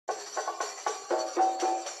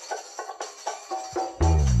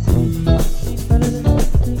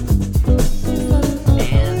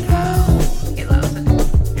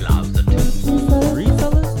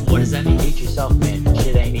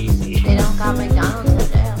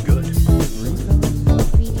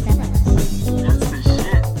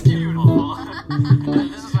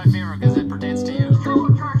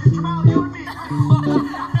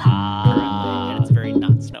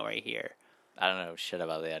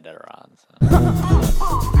that are on. So.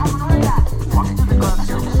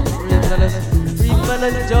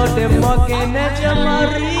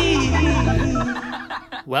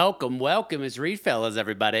 Welcome. It's Reed Fellas,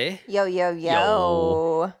 everybody.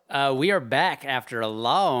 Yo. We are back after a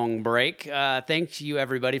long break. Thank you,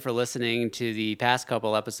 everybody, for listening to the past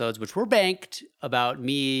couple episodes, which were banked about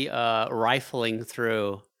me rifling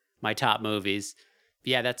through my top movies.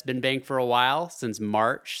 Yeah, that's been banked for a while, since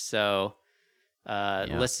March, so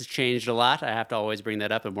the list has changed a lot. I have to always bring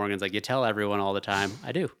that up, and Morgan's like, you tell everyone all the time.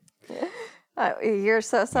 I do. You're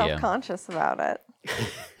so self-conscious about it.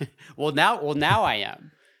 Well, now I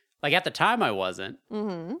am. Like, at the time, I wasn't.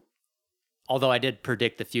 Mm-hmm. Although I did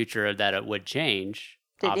predict the future that it would change,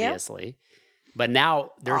 obviously. You? But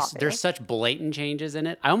now there's such blatant changes in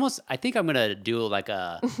it. I think I'm gonna do like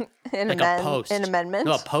a post, an amendment.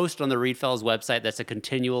 No, a post on the Reed Fellas website that's a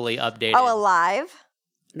continually updated. Oh, a live?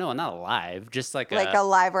 No, not a live. Just like a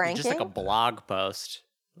live ranking. Just like a blog post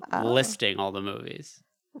listing all the movies.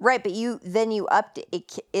 Right, but you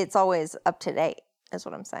update. It's always up to date. Is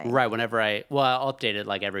what I'm saying. Right. Whenever I'll update it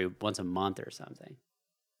like every once a month or something.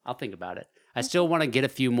 I'll think about it. I still want to get a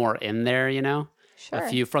few more in there, you know. Sure. A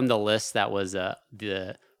few from the list that was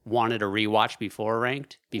the wanted to rewatch before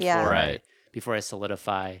ranked before I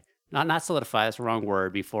solidify. Not solidify. That's the wrong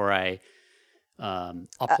word. Before I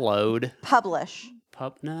upload. Publish.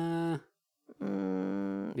 Before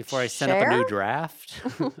I send up a new draft.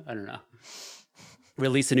 I don't know.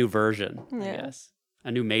 Release a new version. I guess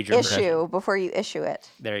a new major issue before you issue it.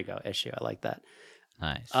 There you go. Issue. I like that.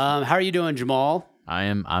 Nice. How are you doing, Jamal?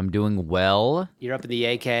 I'm doing well. You're up in the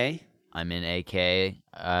AK. I'm in AK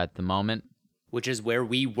at the moment. Which is where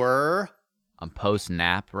we were. I'm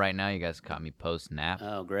post-nap right now. You guys caught me post-nap.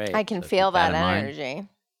 Oh, great. I can feel that energy.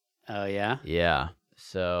 Oh, yeah? Yeah.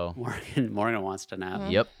 So Morgan wants to nap.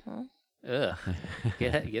 Yep. Ugh.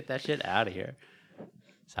 Get that shit out of here.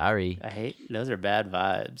 Sorry. I hate those are bad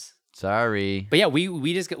vibes. Sorry. But yeah,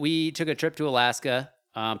 we took a trip to Alaska.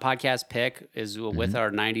 Podcast pick is with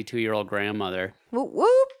our 92-year-old grandmother. Whoop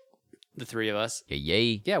whoop. The three of us.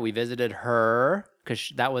 Yay. Yeah, we visited her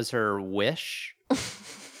because that was her wish.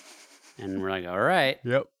 And we're like, all right.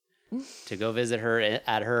 Yep. To go visit her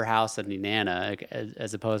at her house in Nenana,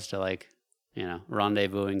 as opposed to like,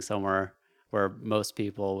 rendezvousing somewhere where most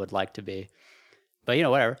people would like to be. But,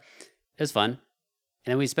 whatever. It was fun.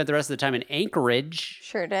 And then we spent the rest of the time in Anchorage.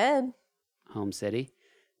 Sure did. Home city.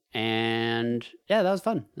 And yeah, that was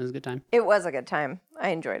fun. It was a good time. It was a good time. I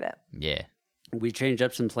enjoyed it. Yeah. We changed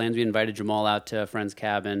up some plans. We invited Jamal out to a friend's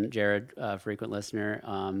cabin, Jared, frequent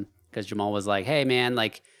listener, because Jamal was like, hey, man,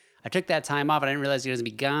 like, I took that time off and I didn't realize he was going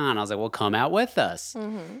to be gone. I was like, well, come out with us.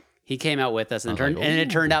 Mm-hmm. He came out with us, and it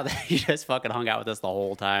turned out that he just fucking hung out with us the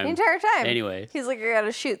whole time. The entire time. Anyway. He's like, I got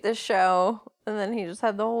to shoot this show. And then he just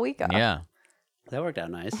had the whole week off. Yeah. That worked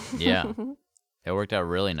out nice. Yeah. It worked out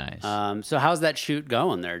really nice. So how's that shoot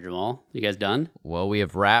going there, Jamal? You guys done? Well, we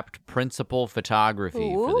have wrapped principal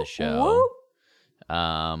photography for the show.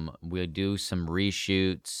 We'll do some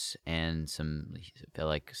reshoots and some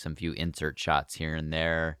few insert shots here and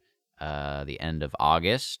there. The end of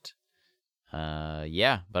August. But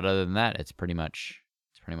other than that, it's pretty much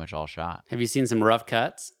all shot. Have you seen some rough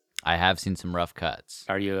cuts? I have seen some rough cuts.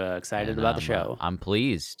 Are you excited about the show? I'm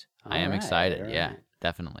pleased. I am excited. Right. Yeah,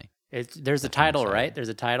 definitely. There's a title, right? There's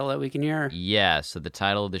a title that we can hear? Yeah, so the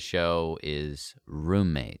title of the show is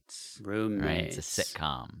Roommates. Roommates. Right? It's a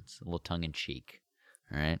sitcom. It's a little tongue-in-cheek,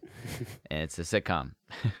 all right? And it's a sitcom.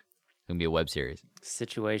 It's going to be a web series.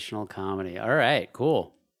 Situational comedy. All right,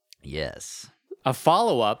 cool. Yes. A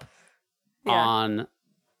follow-up on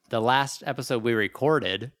the last episode we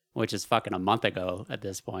recorded, which is fucking a month ago at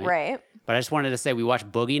this point. Right. But I just wanted to say we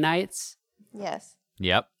watched Boogie Nights. Yes.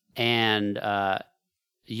 Yep. And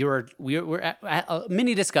we were at a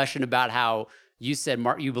mini discussion about how you said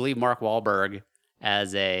you believe Mark Wahlberg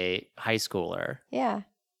as a high schooler. Yeah.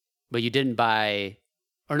 But you didn't buy,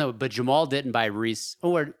 but Jamal didn't buy Reese,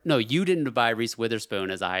 you didn't buy Reese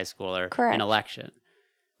Witherspoon as a high schooler in Election.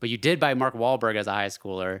 But you did buy Mark Wahlberg as a high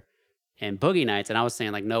schooler in Boogie Nights. And I was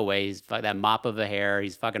saying, like, no way, he's that mop of a hair,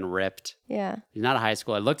 he's fucking ripped. Yeah. He's not a high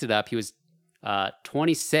schooler. I looked it up. He was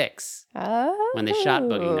 26 when they shot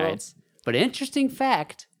Boogie Nights. But interesting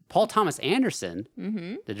fact, Paul Thomas Anderson,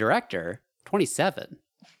 the director, 27.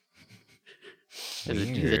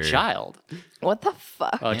 He's a child. What the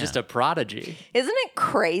fuck? Oh, just a prodigy. Isn't it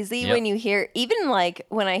crazy when you hear, even like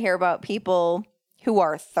when I hear about people who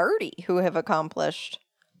are 30 who have accomplished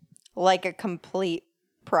like a complete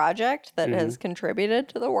project that has contributed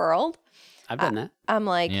to the world. I've done that. I'm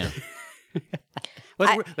like,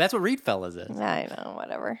 that's what Reed Fellas is. I know,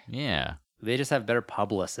 whatever. Yeah. They just have better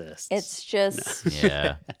publicists. It's just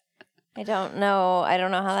Yeah. I don't know how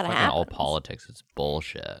that Like in happens. all politics, it's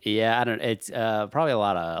bullshit. Yeah, I don't. It's probably a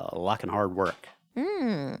lot of luck and hard work,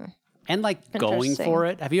 and like going Interesting. for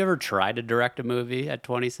it. Have you ever tried to direct a movie at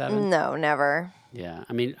 27? No, never. Yeah,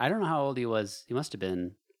 I mean, I don't know how old he was. He must have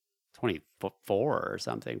been 24 or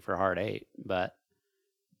something for Hard Eight. But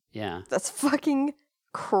yeah, That's fucking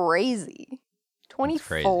crazy.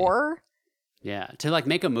 crazy. 24? yeah, to like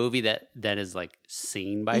make a movie that is like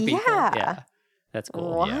seen by people. Yeah. That's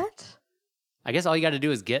cool. What? Yeah. I guess all you got to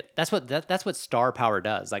do is get. That's what star power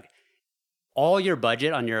does. Like all your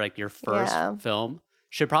budget on your first Yeah. film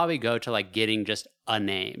should probably go to like getting just a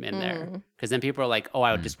name in there, because then people are like, oh,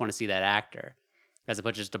 I would just want to see that actor, as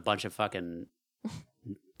opposed to just a bunch of fucking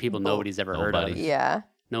people nobody's ever heard of. Nobody. Yeah.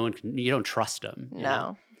 No one, you don't trust them. you know?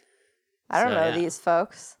 No. I don't So, know yeah. these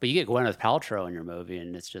folks. But you get Gwyneth Paltrow in your movie,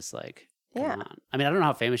 and it's just like, come Yeah. on. I mean, I don't know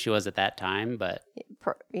how famous she was at that time, but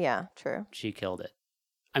Yeah, true. she killed it.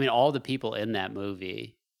 I mean, all the people in that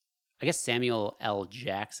movie, I guess Samuel L.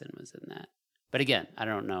 Jackson was in that. But again, I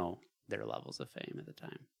don't know their levels of fame at the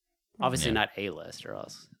time. Obviously Yeah. not A-list, or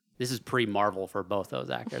else. This is pre-Marvel for both those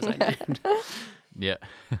actors I named. Yeah.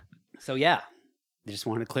 So yeah, I just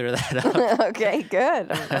wanted to clear that up. Okay,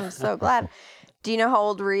 good. I'm so glad. Do you know how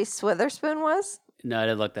old Reese Witherspoon was? No, I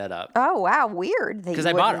didn't look that up. Oh, wow. Weird. Because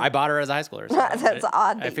I bought her as a high schooler. So That's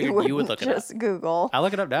odd. I That figured you would wouldn't look it up. just Google. I'll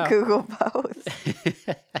look it up now. Google both.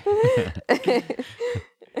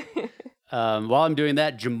 While I'm doing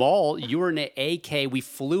that, Jamal, you were in an AK. We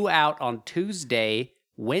flew out on Tuesday.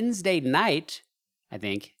 Wednesday night, I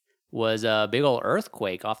think, was a big old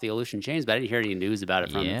earthquake off the Aleutian Chains, but I didn't hear any news about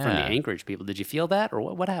it from the Yeah. Anchorage people. Did you feel that, or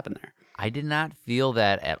what happened there? I did not feel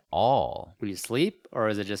that at all. Were you asleep, or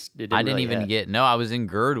is it just? It I didn't really even hit? get. No, I was in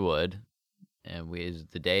Girdwood, and it was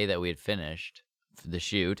the day that we had finished the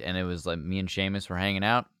shoot, and it was like me and Seamus were hanging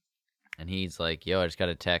out, and he's like, "Yo, I just got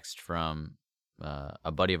a text from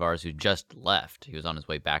a buddy of ours who just left. He was on his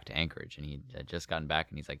way back to Anchorage, and he had just gotten back,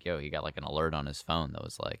 and he's like, yo, he got like an alert on his phone that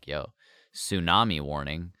was like, yo, tsunami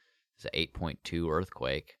warning. It's an 8.2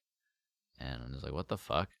 earthquake." And I was like, what the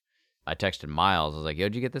fuck? I texted Miles. I was like, yo,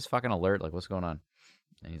 did you get this fucking alert? Like, what's going on?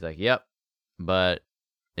 And he's like, yep, but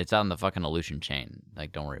it's out in the fucking Aleutian chain.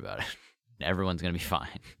 Like, don't worry about it. Everyone's going to be fine.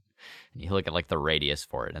 And you look at like the radius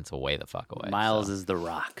for it, and it's way the fuck away. Miles so. is the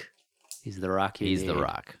rock. He's the rock. He's the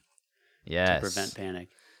rock. Yes. to prevent panic.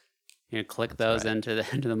 You gonna click those right. into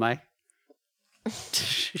the mic?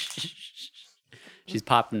 She's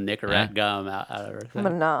popping Nicorette gum out of her I'm a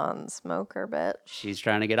thing. non-smoker, bitch. She's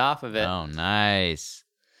trying to get off of it. Oh, nice.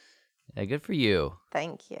 Yeah, good for you.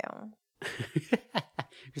 Thank you.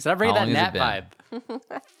 Stop bringing How that long has nat it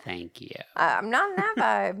vibe. Thank you. I'm not in that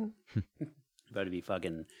vibe. About to be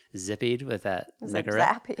fucking zippied with that Zip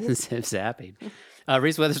Nicorette. zappied. Zip zappied.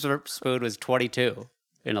 Reese Witherspoon was 22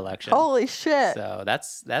 in election. Holy shit. So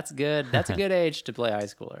that's good. That's a good age to play high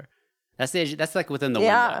schooler. That's the age. That's like within the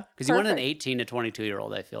Yeah, window. Because you want an perfect. 18 to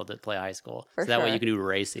 22-year-old, I feel, to play high school. For so that way sure. you can do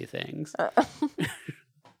racy things.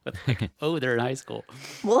 But like, oh, they're in high school.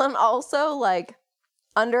 Well, and also, like,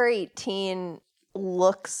 under 18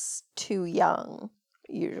 looks too young,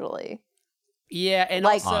 usually. Yeah, and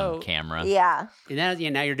Like- also On camera. Yeah. and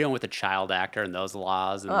now you're dealing with a child actor and those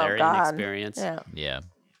laws and Oh, their God. inexperience. Yeah. Yeah.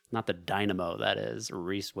 Not the dynamo that is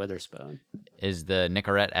Reese Witherspoon. Is the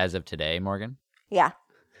Nicorette as of today, Morgan? Yeah.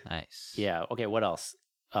 Nice. Yeah. Okay. What else?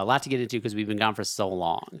 A lot to get into because we've been gone for so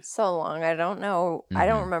long. So long. I don't know. I Mhm.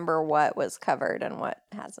 don't remember what was covered and what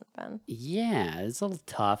hasn't been. Yeah, it's a little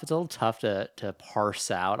tough. It's a little tough to parse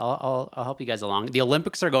out. I'll help you guys along. The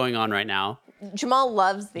Olympics are going on right now. Jamal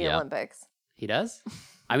loves the Yeah. Olympics. He does.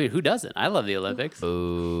 I mean, who doesn't? I love the Olympics.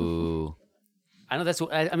 Boo. I know that's.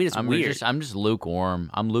 I mean, it's I'm weird. I'm just lukewarm.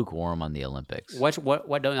 I'm lukewarm on the Olympics. What don't you I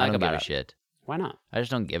like don't give about a it? shit. Why not? I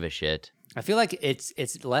just don't give a shit. I feel like it's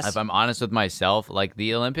less. If I'm honest with myself, like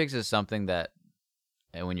the Olympics is something that,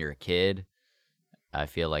 and when you're a kid, I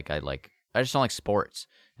feel like I just don't like sports,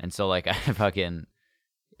 and so like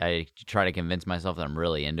I try to convince myself that I'm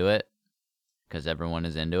really into it because everyone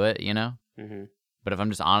is into it, you know. Mhm. But if I'm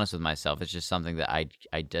just honest with myself, it's just something that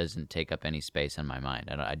I doesn't take up any space in my mind.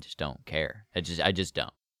 I just don't care. I just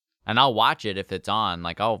don't. And I'll watch it if it's on.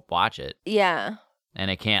 Like I'll watch it. Yeah. And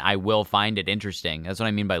I will find it interesting. That's what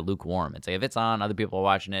I mean by lukewarm. It's like if it's on, other people are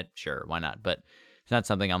watching it, sure, why not? But it's not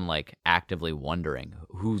something I'm like actively wondering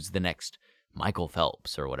who's the next Michael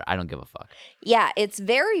Phelps or whatever. I don't give a fuck. Yeah. It's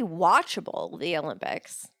very watchable, the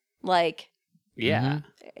Olympics. Like, Yeah.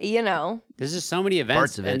 you know, There's just so many events,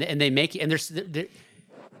 Parts of it. and they make and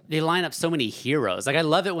they line up so many heroes. Like I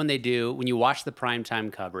love it when you watch the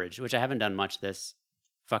primetime coverage, which I haven't done much this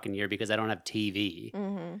fucking year because I don't have TV.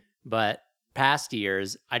 Mm-hmm. But past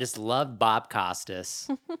years, I just loved Bob Costas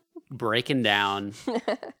breaking down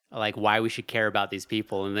like why we should care about these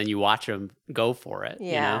people, and then you watch them go for it.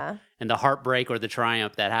 You know? And the heartbreak or the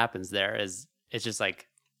triumph that happens there it's just like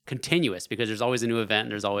continuous because there's always a new event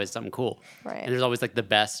and there's always something cool. Right. And there's always like the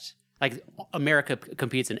best. Like America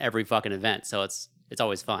competes in every fucking event, so it's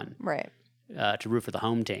always fun. Right. To root for the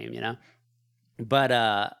home team, you know. But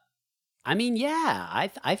I mean, yeah,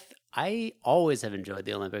 I always have enjoyed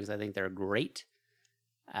the Olympics. I think they're great.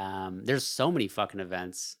 There's so many fucking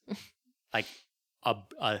events, like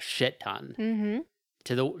a shit ton. Mm-hmm.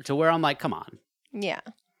 To where I'm like, come on. Yeah.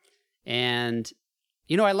 And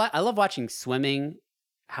you know, I love watching swimming.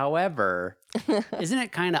 However, isn't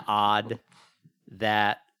it kind of odd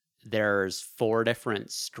that there's 4 different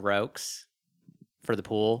strokes for the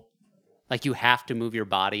pool? Like you have to move your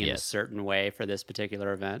body in a certain way for this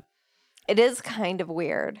particular event. It is kind of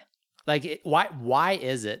weird. Like why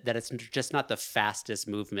is it that it's just not the fastest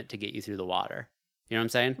movement to get you through the water? You know what I'm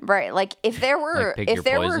saying? Right. Like if there were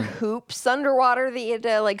hoops underwater that you had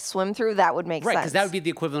to like swim through, that would make sense. Right, because that would be the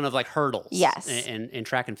equivalent of like hurdles. Yes. In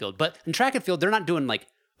track and field. But in track and field, they're not doing like,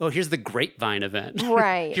 oh, here's the grapevine event.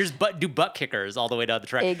 Right. Here's butt kickers all the way down the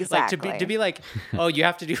track. Exactly. Like to be like, oh, you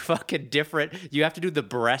have to do fucking different. You have to do the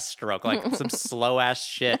breaststroke, like some slow ass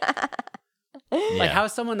shit. Like how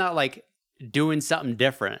is someone not like doing something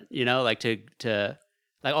different? You know, like to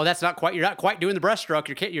like, oh, that's not quite. You're not quite doing the breaststroke.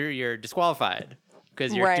 You're disqualified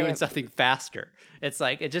because you're doing something faster. It's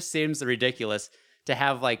like it just seems ridiculous to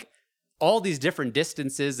have like all these different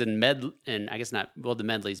distances and I guess not. Well, the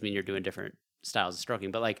medleys mean you're doing different styles of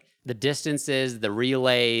stroking, but like the distances, the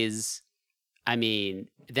relays, I mean,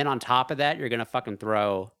 then on top of that, you're gonna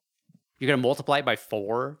multiply it by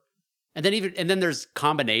 4, and then there's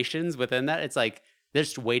combinations within that. It's like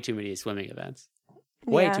there's way too many swimming events,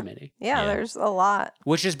 way too many. Yeah, there's a lot.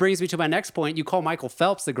 Which just brings me to my next point. You call Michael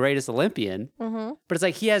Phelps the greatest Olympian, but it's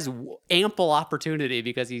like he has ample opportunity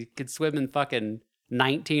because he could swim in fucking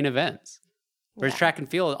 19 events. Whereas track and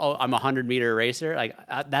field, oh, I'm a 100-meter racer. Like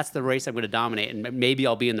that's the race I'm going to dominate, and maybe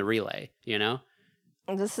I'll be in the relay. You know,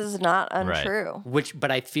 this is not untrue. Right.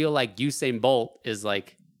 But I feel like Usain Bolt is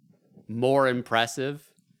like more impressive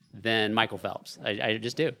than Michael Phelps. I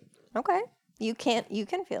just do. Okay, you can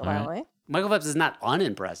feel that way. Michael Phelps is not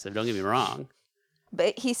unimpressive. Don't get me wrong.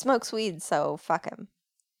 But he smokes weed, so fuck him.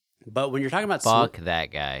 But when you're talking about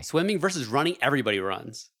that guy, swimming versus running, everybody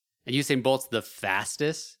runs, and Usain Bolt's the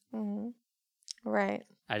fastest. Mm-hmm. Right.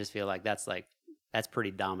 I just feel like that's pretty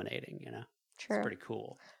dominating, you know? True. It's pretty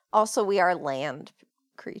cool. Also, we are land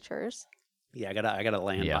creatures. Yeah, I got a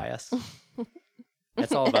land bias.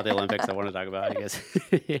 That's all about the Olympics I want to talk about, I guess.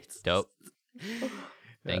 It's dope.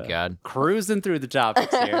 Thank God. Cruising through the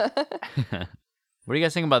topics here. What do you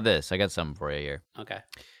guys think about this? I got something for you here. Okay.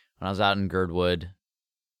 When I was out in Girdwood,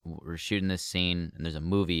 we're shooting this scene, and there's a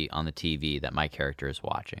movie on the TV that my character is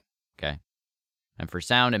watching, okay? And for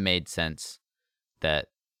sound, it made sense that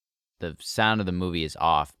the sound of the movie is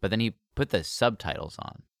off, but then he put the subtitles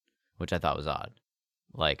on, which I thought was odd.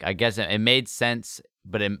 Like, I guess it made sense,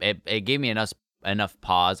 but it gave me enough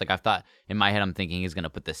pause. Like, I thought, in my head, I'm thinking he's going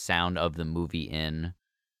to put the sound of the movie in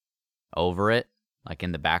over it, like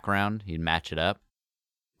in the background. He'd match it up.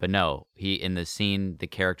 But no, in the scene, the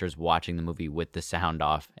character's watching the movie with the sound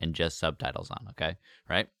off and just subtitles on, okay?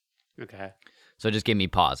 Right? Okay. So it just gave me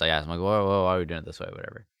pause. I asked him, like, whoa, why are we doing it this way,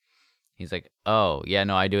 whatever. He's like, oh, yeah,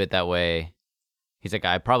 no, I do it that way. He's like,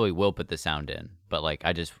 I probably will put the sound in, but like,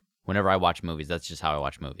 whenever I watch movies, that's just how I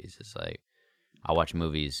watch movies. It's like, I watch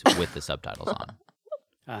movies with the subtitles on.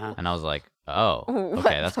 Uh-huh. And I was like, oh,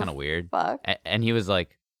 okay, that's kind of weird. Fuck? And he's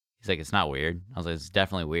like, it's not weird. I was like, it's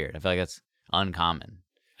definitely weird. I feel like that's uncommon.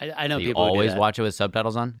 I know Do you people who do always that. watch it with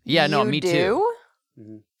subtitles on? Yeah, no, me do? too.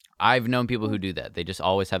 Mm-hmm. I've known people who do that. They just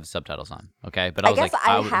always have subtitles on. Okay, but I was guess like,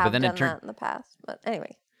 I have but then done it turned. that in the past. But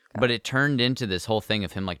anyway. But it turned into this whole thing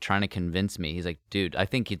of him like trying to convince me. He's like, dude, I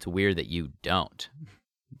think it's weird that you don't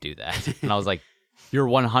do that. And I was like, you're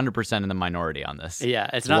 100% in the minority on this. Yeah,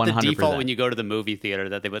 it's not 100%. the default when you go to the movie theater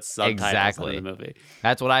that they put subtitles in the movie.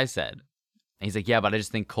 That's what I said. And he's like, yeah, but I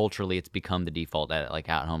just think culturally it's become the default at like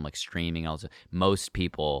at home, like streaming. Also, most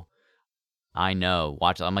people I know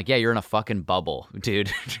watch it. I'm like, yeah, you're in a fucking bubble,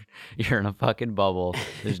 dude. You're in a fucking bubble.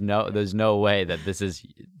 There's no way that this is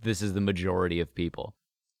the majority of people.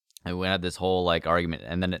 And we had this whole like argument,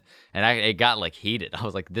 and then it got like heated. I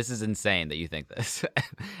was like, this is insane that you think this.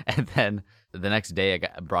 And then the next day, it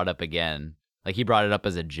got brought up again. Like he brought it up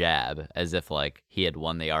as a jab, as if like he had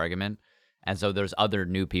won the argument. And so there's other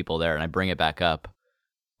new people there, and I bring it back up,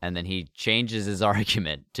 and then he changes his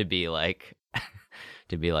argument to be like,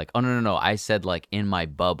 to be like, oh no, I said like in my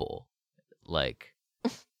bubble, like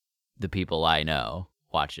the people I know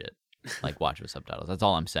watch it, like watch with subtitles. That's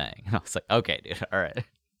all I'm saying. And I was like, okay, dude, all right,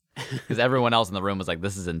 because everyone else in the room was like,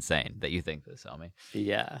 this is insane that you think this, homie.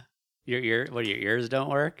 Yeah. Your ears don't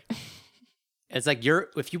work? It's like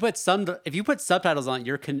if you put subtitles on,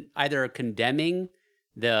 you're either condemning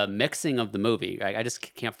the mixing of the movie. I just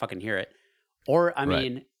can't fucking hear it. Or I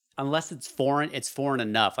mean, unless it's foreign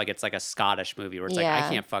enough. Like it's like a Scottish movie where it's like I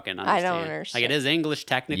can't fucking understand. I don't understand. Like it is English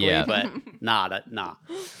technically, but nah.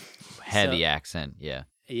 Heavy accent, yeah.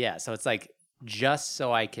 Yeah, so it's like just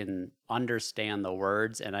so I can understand the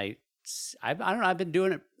words, and I don't know. I've been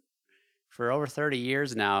doing it for over 30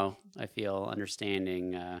 years now. I feel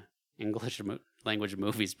understanding English language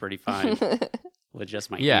movies pretty fine with just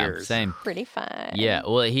my ears. Same. Pretty fine. Yeah,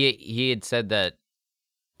 well, he had said that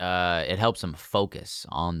it helps him focus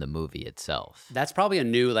on the movie itself. That's probably a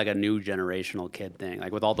new generational kid thing,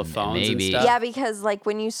 like with all the phones and stuff. Yeah, because like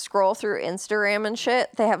when you scroll through Instagram and shit,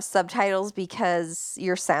 they have subtitles because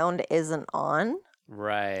your sound isn't on.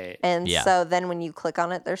 Right. And so then when you click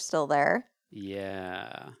on it, they're still there.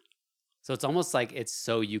 Yeah. So it's almost like it's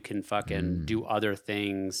so you can fucking do other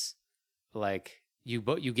things. Like you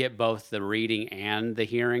get both the reading and the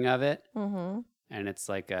hearing of it. Mm-hmm. And it's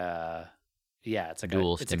like it's like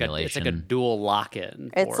dual stimulation. It's like a dual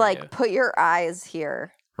lock-in. It's like put your eyes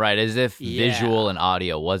here. Right, as if visual and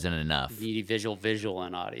audio wasn't enough. You need visual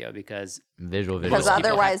and audio because Because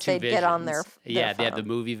otherwise they'd get on their they have the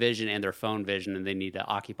movie vision and their phone vision, and they need to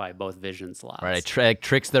occupy both vision slots. Right, it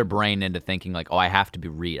tricks their brain into thinking like, oh, I have to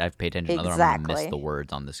I have to pay attention, otherwise I'm going to miss the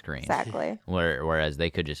words on the screen. Exactly. Whereas they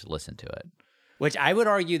could just listen to it. Which I would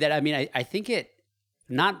argue that, I mean, I think it,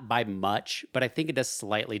 not by much, but I think it does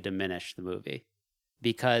slightly diminish the movie.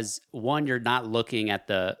 Because one, you're not looking at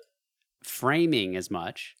the framing as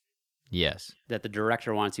much. Yes. That the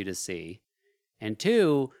director wants you to see. And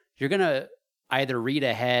two, you're going to either read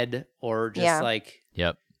ahead or just like...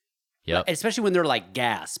 Yep. Especially when they're like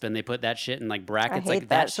gasp and they put that shit in like brackets. I hate like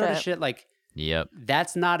that sort of shit, like... Yep.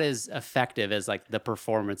 That's not as effective as like the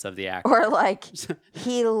performance of the actor. Or like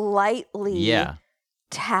he lightly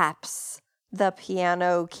taps the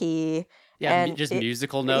piano key. Yeah, and just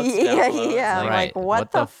musical notes. Yeah. Like,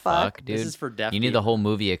 what the fuck, dude? This is for deaf. You need the whole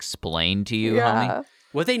movie explained to you, homie.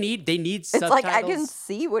 What they need it's subtitles. It's like I can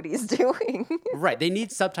see what he's doing. Right. They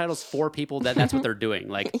need subtitles for people that's what they're doing.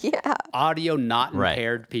 Like audio not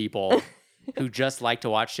impaired people who just like to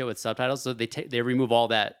watch shit with subtitles. So they remove all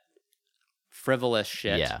that frivolous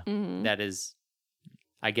shit that is,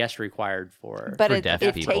 I guess, required for deaf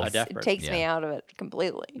people. It takes me out of it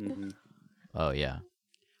completely. Mm-hmm. Oh yeah.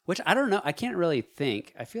 Which I don't know. I can't really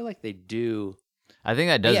think. I feel like they do. I think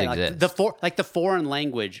that does exist. Like the foreign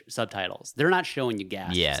language subtitles. They're not showing you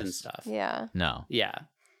gasps and stuff. Yeah. No. Yeah.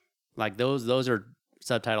 Like those are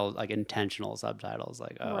subtitles, like intentional subtitles.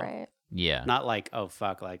 Like right. Yeah. Not like oh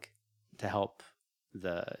fuck, like to help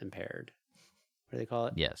the impaired. What do they call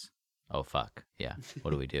it? Yes. Oh fuck. Yeah.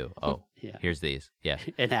 What do we do? Oh, here's these. Yeah.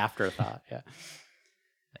 An afterthought. Yeah.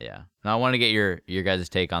 Yeah. Now I want to get your guys'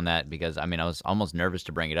 take on that because I mean I was almost nervous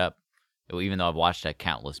to bring it up, even though I've watched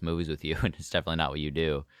countless movies with you and it's definitely not what you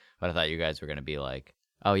do. But I thought you guys were gonna be like,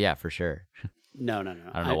 oh yeah, for sure. No. I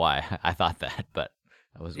don't know why I thought that, but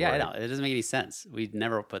I was. Yeah, I know. It doesn't make any sense. We'd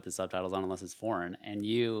never put the subtitles on unless it's foreign, and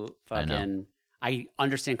you fucking. I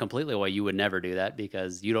understand completely why you would never do that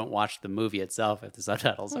because you don't watch the movie itself if the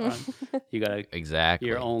subtitles are on. You gotta exactly.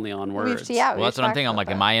 You're only on words. Well, that's what I'm thinking. I'm like,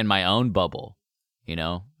 am I in my own bubble? You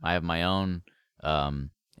know, I have my own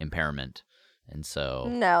impairment, and so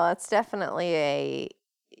no, that's definitely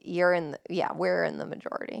we're in the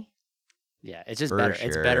majority. Yeah, it's just For better. sure.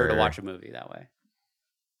 It's better to watch a movie that way.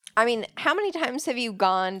 I mean, how many times have you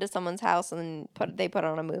gone to someone's house and they put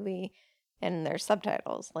on a movie and there's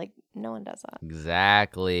subtitles? Like, no one does that.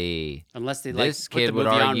 Exactly. Unless they this put kid the would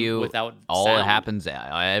movie argue on without all sound. it happens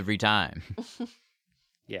every time.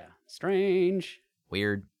 Yeah, strange.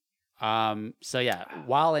 Weird. So yeah,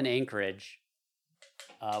 while in Anchorage,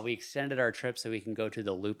 we extended our trip so we can go to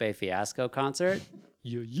the Lupe Fiasco concert.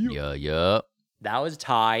 Yeah. That was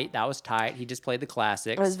tight. He just played the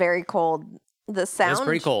classics. It was very cold. The sound It was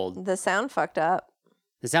pretty cold. The sound fucked up.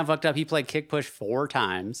 He played Kick Push 4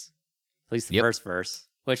 times, at least the first verse,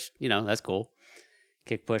 which, that's cool.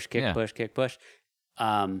 Kick push, kick push, kick push.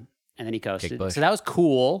 And then he coasted. So that was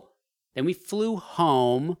cool. Then we flew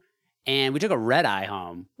home and we took a red eye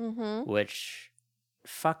home, which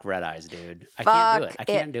fuck red eyes, dude. I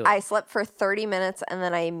can't do it. I slept for 30 minutes and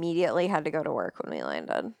then I immediately had to go to work when we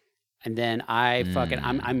landed. And then I fucking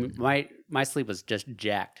my sleep was just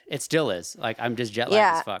jacked. It still is. Like I'm just jet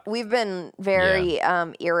lagged as fuck. We've been very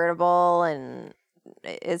irritable, and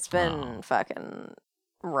it's been fucking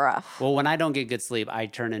rough. Well, when I don't get good sleep, I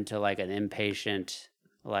turn into like an impatient,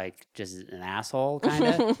 like just an asshole kind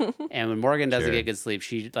of. And when Morgan doesn't get good sleep,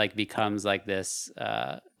 she like becomes like this,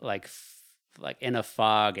 like in a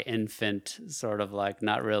fog infant, sort of like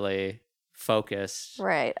not really focused.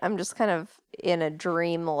 Right. I'm just kind of in a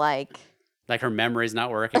dream like her memory's not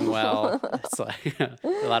working well. It's like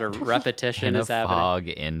a lot of repetition is happening. Fog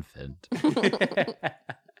infant.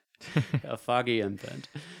 A foggy infant.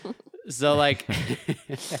 So like,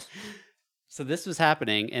 so this was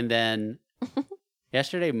happening, and then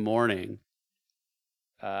yesterday morning,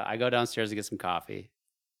 I go downstairs to get some coffee,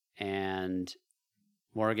 and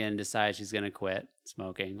Morgan decides she's gonna quit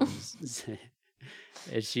smoking.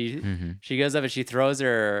 And she goes up and she throws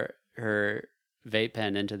her vape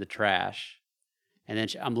pen into the trash, and then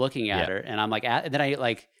I'm looking at her, and I'm like, and then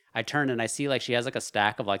I turn and I see like she has like a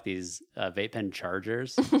stack of like these vape pen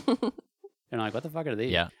chargers, and I'm like, what the fuck are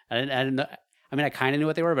these? Yeah, I didn't know. I mean, I kind of knew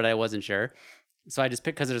what they were, but I wasn't sure. So I just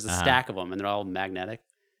picked because there's a stack of them, and they're all magnetic,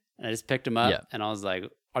 and I just picked them up, and I was like,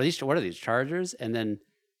 what are these chargers? And then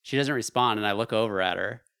she doesn't respond, and I look over at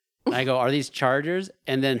her, and I go, are these chargers?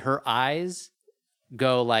 And then her eyes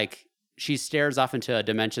go like she stares off into a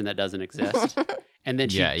dimension that doesn't exist, and then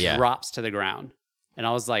she drops to the ground, and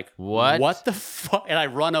I was like, what the fuck? And I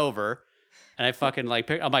run over, and I fucking like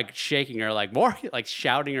I'm like shaking her, like more like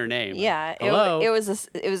shouting her name. Yeah, hello. It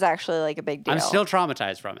was actually like a big deal. I'm still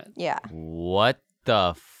traumatized from it. Yeah. What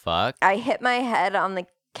the fuck? I hit my head on the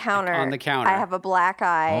counter. On the counter. I have a black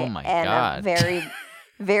eye. Oh my and God. a very,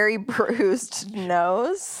 very bruised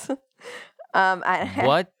nose.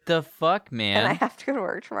 What the fuck, man? And I have to go to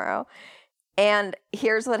work tomorrow. And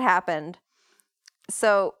here's what happened.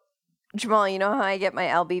 So, Jamal, you know how I get my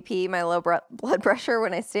LBP, my low blood pressure,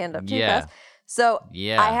 when I stand up too fast? So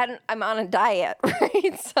I'm on a diet,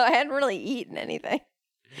 right? So I hadn't really eaten anything.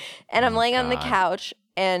 And I'm laying on the couch,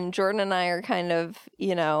 and Jordan and I are kind of,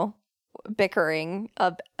 bickering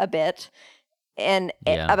a bit and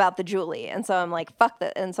about the Julie. And so I'm like, fuck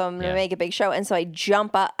that. And so I'm going to make a big show. And so I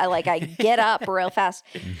jump up, I get up real fast,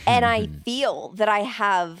 and I feel that I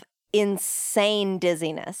have insane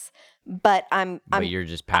dizziness, but but you're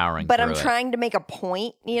just powering but through I'm it. trying to make a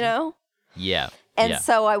point, Yeah. And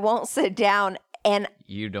so I won't sit down, and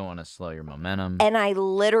you don't want to slow your momentum. And I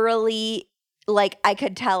literally, I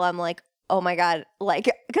could tell, I'm like, oh my God,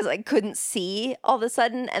 because I couldn't see all of a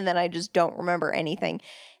sudden, and then I just don't remember anything.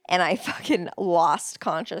 And I fucking lost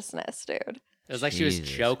consciousness, dude. It was like she was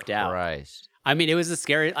choked out. Christ. I mean, it was a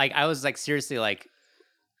scary, I was like seriously like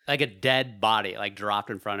a dead body like dropped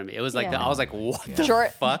in front of me. It was like, I was like, what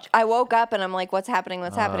the fuck? I woke up and I'm like, what's happening?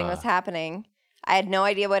 What's happening? What's happening? I had no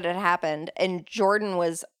idea what had happened. And Jordan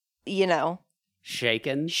was,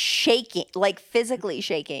 shaking, like physically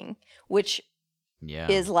shaking, which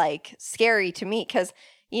is like scary to me because,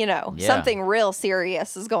 something real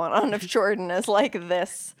serious is going on if Jordan is like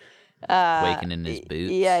this. Quaking in his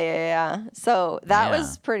boots. Yeah. So that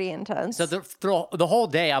was pretty intense. So the whole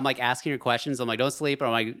day, I'm like asking her questions. I'm like, don't sleep. Or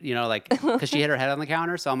I'm like, because she hit her head on the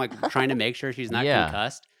counter. So I'm like trying to make sure she's not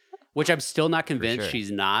concussed, which I'm still not convinced she's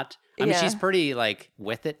not. I mean, she's pretty like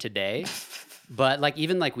with it today. But like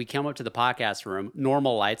even like we came up to the podcast room,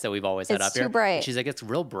 normal lights that we've always had up here. It's too bright. She's like, it's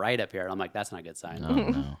real bright up here. And I'm like, that's not a good sign. Oh,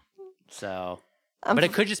 no. So, but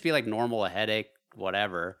it could just be like normal, a headache,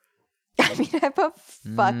 whatever. I mean, I have a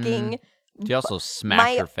fucking. She also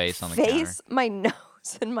smashed her face on the counter. My nose,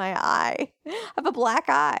 and my eye. I have a black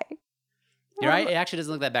eye. Your eye actually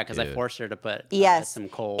doesn't look that bad because I forced her to put some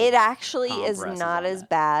cold. It actually is not as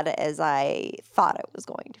bad as I thought it was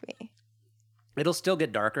going to be. It'll still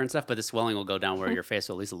get darker and stuff, but the swelling will go down where your face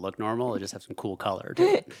will at least look normal. It'll just have some cool color to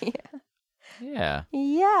it.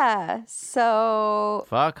 Yeah. So.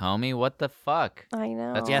 Fuck, homie. What the fuck? I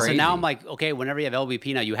know. That's crazy. So now I'm like, okay, whenever you have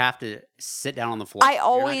LBP now, you have to sit down on the floor. I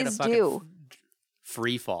always do.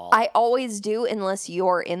 Free fall. I always do unless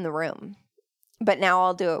you're in the room. But now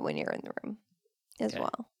I'll do it when you're in the room as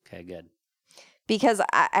well. Okay, good. Because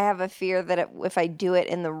I have a fear that if I do it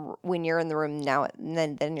when you're in the room now,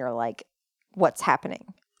 then you're like, what's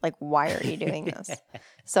happening? Like, why are you doing this?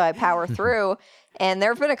 So I power through, and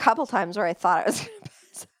there have been a couple times where I thought I was going to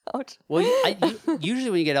pass out. Well, usually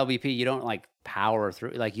when you get LBP, you don't like power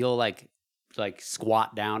through. Like you'll like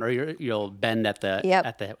squat down, or you'll bend at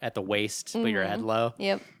the waist, put your head low.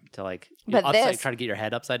 Yep. To like, but try to get your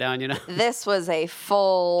head upside down. This was a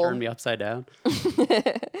full. Turn me upside down.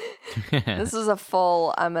 This is a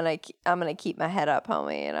full. I'm gonna keep my head up,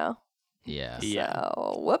 homie. Yeah. Yeah.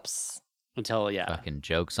 So, whoops. Until, Fucking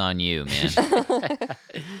joke's on you, man.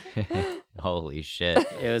 Holy shit.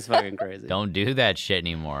 it was fucking crazy. Don't do that shit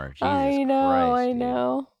anymore. Jesus I know, Christ, I dude.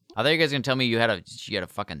 know. I thought you guys were gonna tell me she had a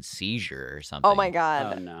fucking seizure or something. Oh my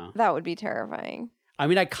God. Oh, no. That would be terrifying. I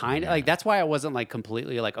mean, I kind of like, that's why I wasn't like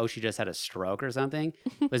completely like, oh, she just had a stroke or something.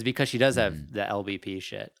 It was because she does have the LBP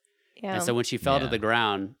shit. Yeah. And so when she fell to Yeah. the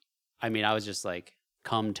ground, I mean, I was just like,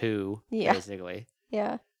 come to, Yeah. basically.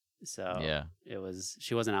 Yeah. So Yeah.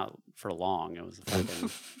 she wasn't out for long. It was fucking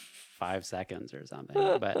 5 seconds or something.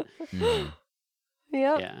 But Mhm.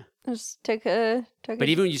 Yep. yeah. Just took a. But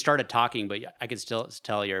even when you started talking, but I could still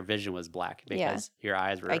tell your vision was black Yeah. because your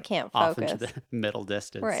eyes were I can't off into the focus. middle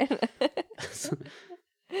distance. Right.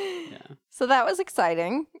 Yeah. So that was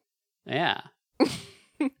exciting. Yeah.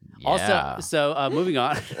 Yeah. Also, so moving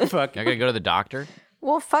on. Fuck. I gotta go to the doctor.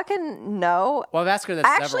 Well, fucking no. Well, I've asked her that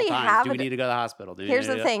I several actually times. have Do we a- need to go to the hospital? Do we Here's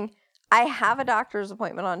need the to- thing. I have a doctor's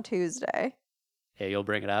appointment on Tuesday, Yeah, you'll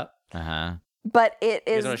bring it up. Uh-huh. but it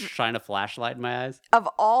You're is going to shine a flashlight in my eyes. of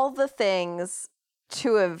all the things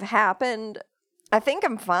to have happened. I think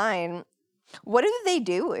I'm fine. What do they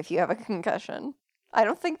do if you have a concussion? I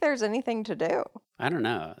don't think there's anything to do. I don't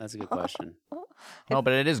know. That's a good question. Well,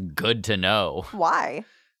 but it is good to know. Why?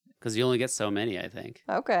 Because you only get so many, I think.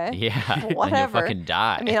 Okay. Yeah. And you'll Whatever. fucking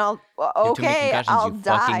die. I mean, You have too many okay, concussions, I'll you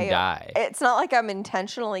fucking die. die. It's not like I'm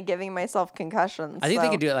intentionally giving myself concussions. I think they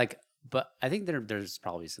so- could do it like, but I think there's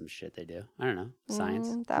probably some shit they do. I don't know. Science,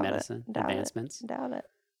 doubt it. medicine, Doubt it. advancements. Doubt it.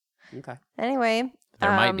 Okay. Anyway,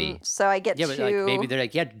 There might be. So I get Yeah, to but like maybe they're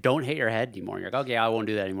like, yeah, don't hit your head anymore. You're like, okay, I won't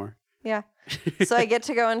do that anymore. yeah. So I get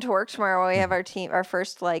to go into work tomorrow. We have our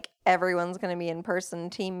first like everyone's going to be in person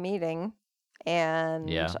team meeting, and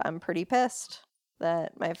Yeah. I'm pretty pissed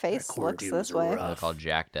that my face looks quarantine this was way. rough. Look all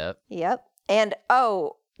jacked up. Yep. And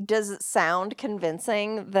does it sound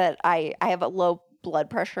convincing that I have a low blood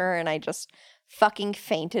pressure and I just fucking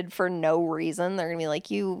fainted for no reason? They're gonna be like,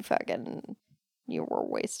 you were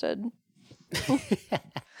wasted.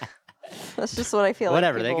 That's just what I feel.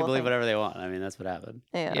 Whatever. Like They people can will believe think. whatever they want. I mean, that's what happened.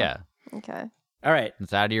 Yeah. Yeah. Okay. All right.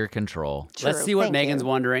 It's out of your control. Let's True. see what Thank Megan's you.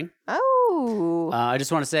 wondering. Oh. I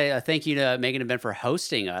just want to say thank you to Megan and Ben for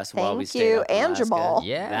hosting us while we Thank stayed you, up in and Alaska. Jamal.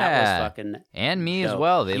 Yeah. That was fucking And me as dope.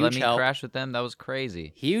 well. They let Huge me help. crash with them. That was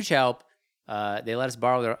crazy. Huge help. They let us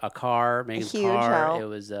borrow a car, Megan's Huge car. help. It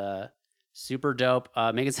was super dope.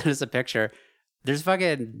 Megan sent us a picture. There's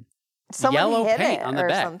fucking Someone yellow hit paint it on the or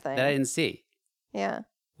back something. that I didn't see. Yeah.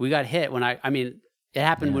 We got hit when I mean, it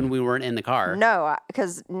happened when we weren't in the car. No,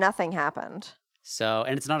 because nothing happened. So,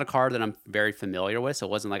 and it's not a car that I'm very familiar with, so it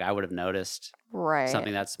wasn't like I would have noticed Right.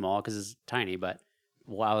 something that small because it's tiny. But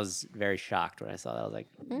I was very shocked when I saw that. I was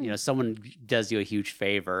like, someone does you a huge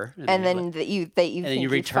favor, And then you think you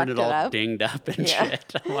return it all up. dinged up and Yeah.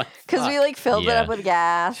 shit. I'm like, Because we fuck. like filled it Yeah. up with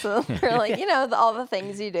gas. And we're like, all the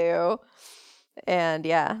things you do. And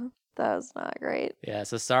yeah, that was not great. Yeah,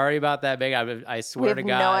 so sorry about that, Big. I We swear have to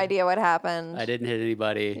God, no idea what happened. I didn't hit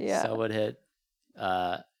anybody. Yeah. Someone hit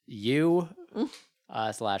you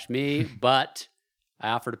 / me, but I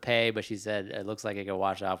offered to pay, but she said it looks like it could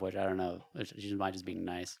wash off, which I don't know. She might just being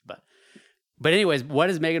nice, but anyways, what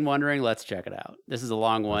is Megan wondering? Let's check it out. This is a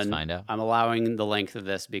long one. Let's find out. I'm allowing the length of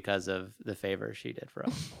this because of the favor she did for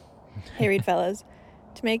us. Hey, Reed fellas.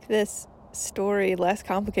 To make this story less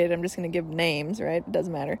complicated, I'm just going to give names, right? It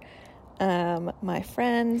doesn't matter. My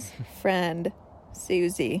friend's friend,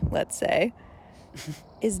 Susie, let's say,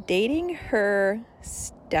 is dating her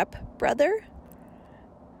stepbrother.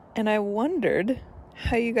 And I wondered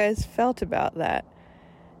how you guys felt about that.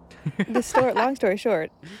 Long story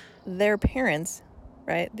short, their parents,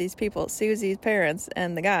 right? These people, Susie's parents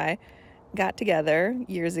and the guy, got together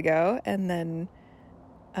years ago and then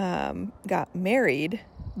got married,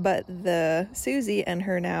 but the Susie and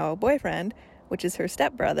her now boyfriend, which is her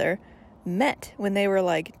stepbrother, met when they were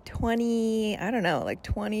like 20,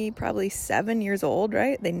 probably 7 years old,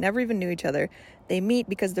 right? They never even knew each other. They meet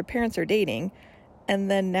because their parents are dating, and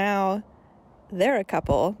then now they're a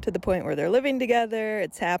couple to the point where they're living together,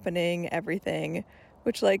 it's happening, everything,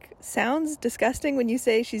 which like sounds disgusting when you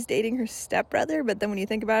say she's dating her stepbrother, but then when you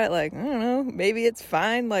think about it, like, I don't know, maybe it's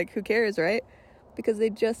fine, like who cares, right? Because they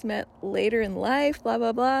just met later in life, blah,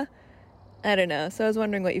 blah, blah. I don't know. So I was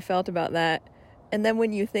wondering what you felt about that. And then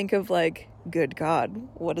when you think of like, good God,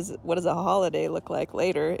 what does a holiday look like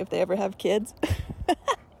later if they ever have kids?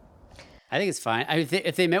 I think it's fine. I mean,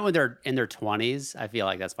 if they met when they're in their 20s, I feel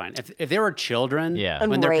like that's fine. If they were children, Yeah. And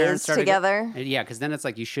when their parents raised started together. yeah, because then it's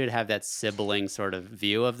like you should have that sibling sort of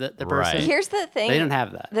view of the person. Right. Here's the thing. They don't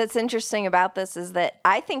have that. That's interesting about this is that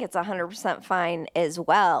I think it's 100% fine as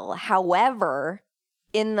well. However,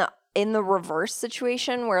 in the in the reverse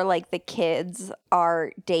situation where like the kids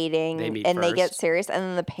are dating They meet and they get first. serious and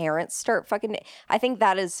then the parents start fucking, I think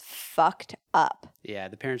that is fucked up. Yeah,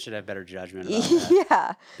 the parents should have better judgment about that.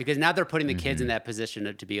 Yeah, Because now they're putting the kids in that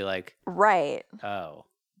position to be like, right. oh.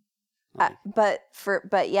 But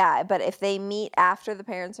if they meet after the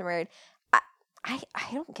parents are married, I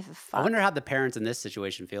don't give a fuck. I wonder how the parents in this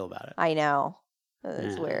situation feel about it. I know.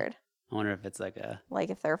 It's Yeah. weird. I wonder if it's like a. Like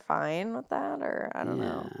if they're fine with that or I don't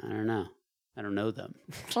know. I don't know. I don't know them.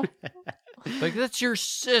 Like, that's your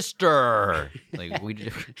sister. Like,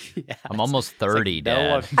 Yeah, I'm almost 30, no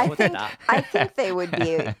Dad. one- I What's think that? I think they would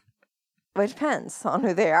be. Well, it depends on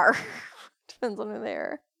who they are. Depends on who they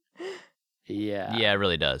are. Yeah. Yeah, it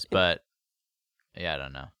really does. But yeah, I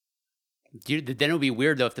don't know. Dude, then it would be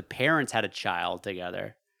weird though if the parents had a child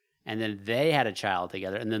together, and then they had a child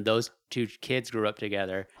together, and then those two kids grew up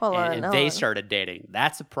together, Hold on, and hold they on. started dating.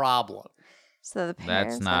 That's a problem. So the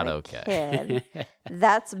parents That's not have a okay. kid.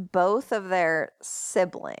 That's both of their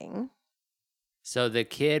sibling. So the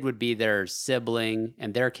kid would be their sibling,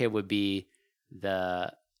 and their kid would be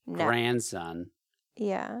the No. grandson.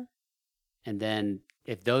 Yeah. And then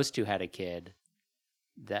if those two had a kid,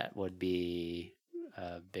 that would be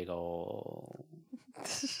a big old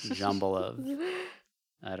jumble of,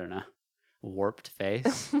 I don't know, warped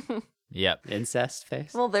face, Yep. incest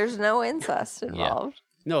face. Well, there's no incest involved.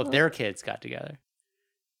 No, if their kids got together.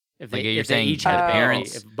 If Like, they, you're if they saying each had a baby,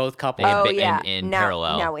 parents- if both couples. They had Oh been yeah. in now,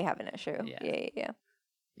 parallel. Now we have an issue. Yeah. Yeah.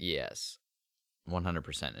 Yes.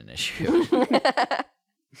 100% an issue. Yeah.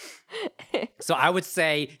 So I would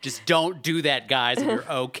say just don't do that, guys, if you're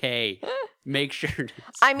okay. Make sure.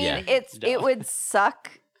 I mean, Yeah. it No. would suck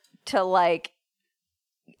to like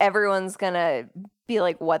everyone's gonna be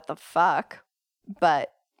like, "What the fuck?"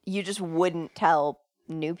 But you just wouldn't tell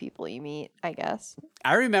new people you meet, I guess.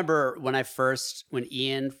 I remember when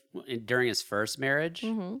Ian, during his first marriage,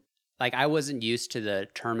 Mm-hmm. like I wasn't used to the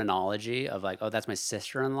terminology of like, oh, that's my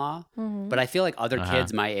sister-in-law. Mm-hmm. But I feel like other Uh-huh.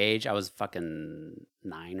 kids my age, I was fucking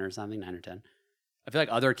 9 or 10. I feel like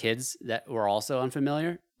other kids that were also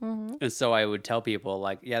unfamiliar. Mm-hmm. And so I would tell people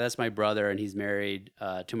like, yeah, that's my brother and he's married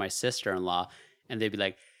to my sister-in-law. And they'd be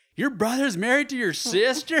like, your brother's married to your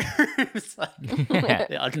sister? It's like,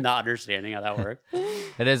 I'm not understanding how that works.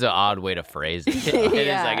 It is an odd way to phrase it. though. It is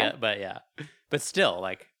Yeah. like, but yeah. But still,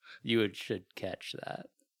 like, should catch that.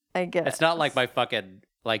 I guess It's not like my fucking,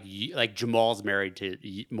 like Jamal's married to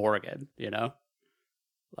Morgan, you know?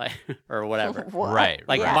 Like, or whatever. What? Right.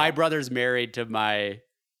 Like Yeah. my brother's married to my.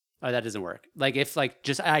 Oh, that doesn't work. Like if like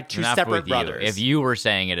just I had two Enough separate with you. brothers. If you were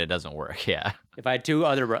saying it, it doesn't work. Yeah. If I had two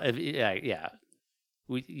other brothers, yeah.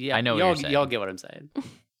 I know what y'all, you're saying. Y'all get what I'm saying.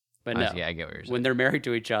 But no, Yeah, I get what you're saying. when they're married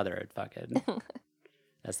to each other, it fucking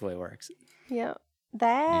that's the way it works. Yeah.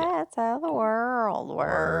 That's how the world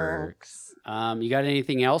works. You got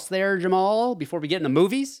anything else there, Jamal? Before we get into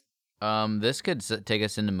movies, This could take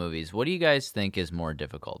us into movies. What do you guys think is more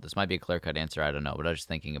difficult? This might be a clear-cut answer. I don't know, but I was just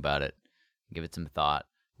thinking about it. Give it some thought.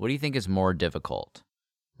 What do you think is more difficult?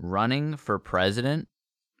 Running for president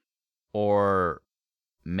or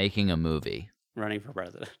making a movie? running for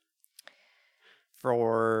president,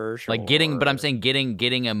 for sure. Like but I'm saying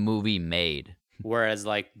getting a movie made. whereas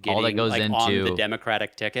like getting All that goes like, on the into-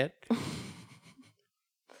 Democratic ticket.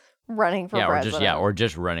 Running for president. or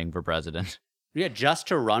just running for president. Yeah, just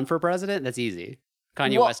to run for president, that's easy.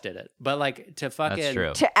 Kanye Well- West did it, but like to fucking That's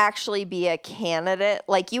true. To actually be a candidate,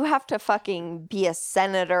 like you have to fucking be a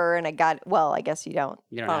senator and a god. Well, I guess you don't.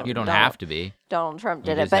 You don't have You don't Donald- have to be. Donald Trump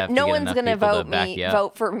You did it, just have but to no get one's enough gonna people to vote back me you up.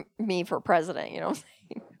 vote for me for president. You know what I'm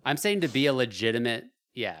saying? I'm saying to be a legitimate,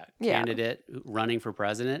 Yeah. candidate running for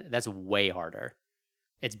president, that's way harder.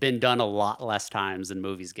 It's been done a lot less times than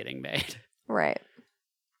movies getting made. Right.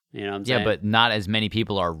 You know what I'm Yeah, saying? but not as many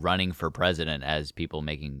people are running for president as people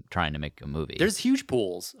trying to make a movie. there's huge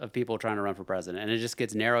pools of people trying to run for president, and it just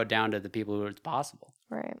gets narrowed down to the people who it's possible.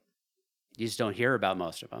 Right. You just don't hear about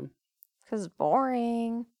most of them. Because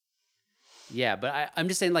boring. Yeah, but I'm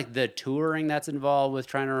just saying, like, the touring that's involved with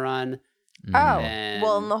trying to run. Mhm. Oh, And-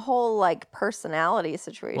 well, in the whole like personality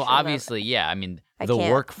situation. Well, of- obviously, yeah. I mean, I the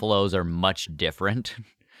can't. workflows are much different,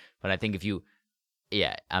 but I think if you,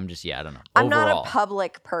 I don't know. I'm Overall, not a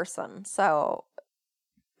public person, so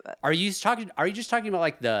Are you just talking about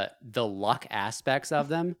like the luck aspects of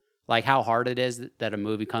them, like how hard it is that a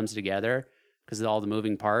movie comes together because of all the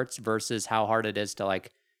moving parts, versus how hard it is to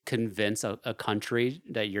like convince a country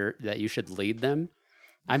that you should lead them?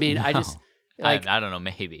 I mean, I just Like, I don't know,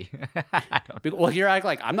 maybe. I don't know. well, you're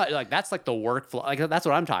like I'm not like that's like the workflow. Like that's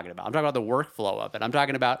what I'm talking about. I'm talking about the workflow of it. I'm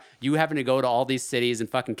talking about you having to go to all these cities and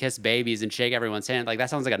fucking kiss babies and shake everyone's hand. Like that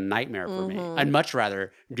sounds like a nightmare for me. I'd much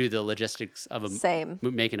rather do the logistics of Same.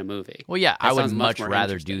 making a movie. Well, yeah, That I would sounds much much more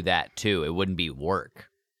rather interesting. do that too. It wouldn't be work,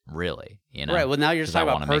 really. You know? Right. Well, now you're just 'Cause I talking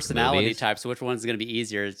about wanna make personality movies. types. So which one's going to be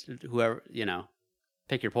easier? It's whoever,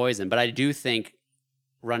 pick your poison. But I do think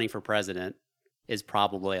running for president is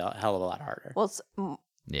probably a hell of a lot harder. Well, it's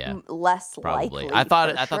Yeah, less probably. likely. I thought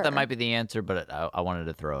for that sure. might be the answer, but I wanted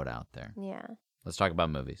to throw it out there. Yeah. Let's talk about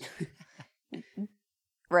movies.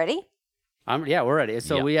 Ready? Yeah, we're ready.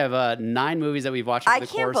 So Yeah. we have 9 movies that we've watched over I the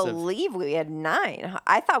can't course of. believe we had 9.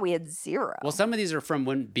 I thought we had 0. Well, some of these are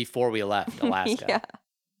from before we left Alaska. Yeah.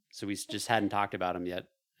 So we just hadn't talked about them yet,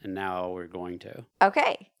 and now we're going to.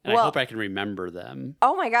 Okay. And I well, hope I can remember them.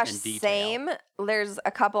 oh my gosh, in detail. same. There's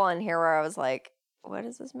a couple on here where I was like, what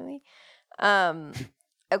is this movie?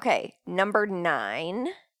 Okay, number 9,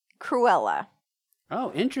 Cruella.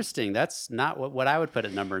 Oh, interesting. That's not what I would put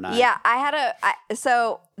at number 9. Yeah,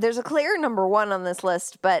 so there's a clear number 1 on this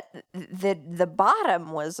list, but the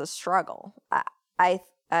bottom was a struggle. I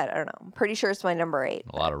don't know. I'm pretty sure it's my number 8.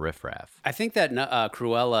 A lot of riffraff. I think that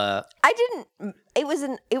Cruella. I didn't.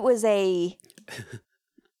 It was a.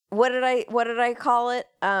 What did I call it?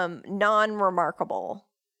 Non-remarkable.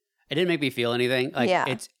 It didn't make me feel anything. Like Yeah.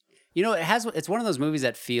 it's it's one of those movies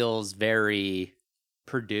that feels very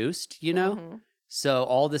produced, Mhm. So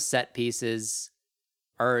all the set pieces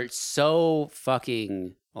are so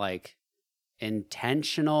fucking like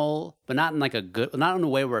intentional, but not in like not in a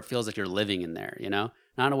way where it feels like you're living in there,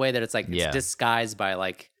 Not in a way that it's like Yeah. it's disguised by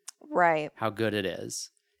like Right. how good it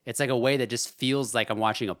is. It's like a way that just feels like I'm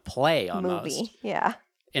watching a play almost Movie. Yeah.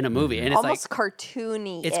 in a movie, and it's like Almost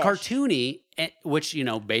cartoony. it's cartoony, which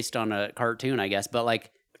based on a cartoon, I guess. But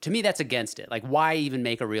like to me, that's against it. Like, why even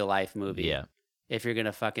make a real life movie? Yeah. If you're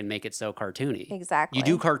gonna fucking make it so cartoony, Exactly. You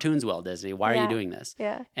do cartoons well, Disney. Why are Yeah. you doing this?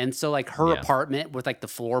 Yeah. And so like her Yeah. apartment with like the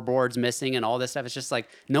floorboards missing and all this stuff, it's just like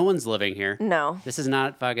no one's living here. No. This is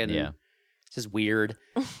not fucking. Yeah. It's just weird.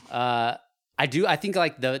 I think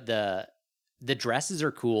like the dresses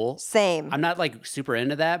are cool. Same. I'm not like super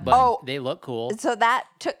into that, but Oh. they look cool. So that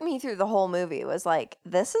took me through the whole movie. It was like,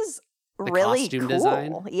 this is The really costume cool.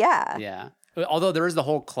 design? Yeah. Yeah. Although there is the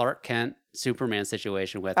whole Clark Kent Superman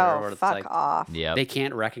situation with her, where Oh, it's fuck like off. Yeah. they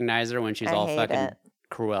can't recognize her when she's I all hate fucking it.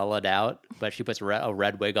 Cruella'd out, but she puts a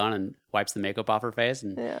red wig on and wipes the makeup off her face,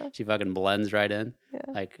 and Yeah. she fucking blends right in. Yeah.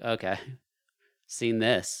 Like, okay, seen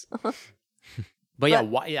this. But yeah,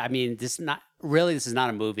 But- I mean, this is not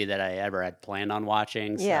a movie that I ever had planned on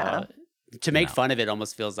watching. So Yeah. to make No. fun of it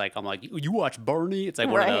almost feels like I'm like, you watch Barney? It's like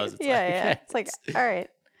one Right. of those. It's yeah, like, yeah. It's like, all right.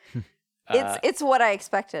 uh, It's what I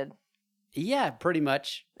expected. yeah, pretty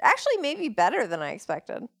much. Actually, maybe better than I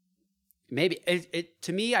expected. Maybe it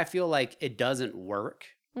to me, I feel like it doesn't work.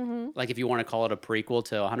 Mm-hmm. Like if you want to call it a prequel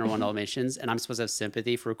to 101 Dalmatians, and I'm supposed to have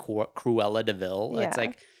sympathy for Cruella DeVille. It's Yeah.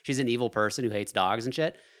 like she's an evil person who hates dogs and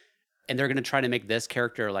shit, and they're gonna try to make this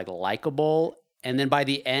character like likable, and then by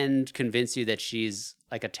the end convince you that she's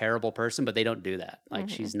like a terrible person, but they don't do that. Like Mhm.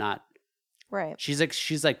 she's not. Right.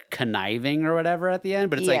 She's like conniving or whatever at the end,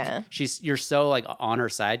 but it's Yeah. like you're so like on her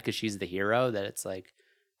side because she's the hero that it's like,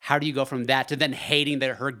 how do you go from that to then hating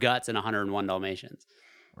her guts in 101 Dalmatians?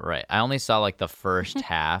 Right. I only saw like the first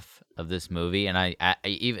half of this movie, and I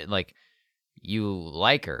even like you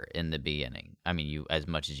like her in the beginning. I mean, you as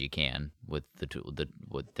much as you can with the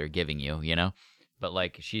what they're giving you, But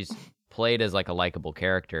like she's played as like a likable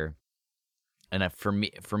character, and for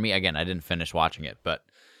me again, I didn't finish watching it, but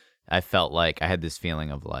I felt like I had this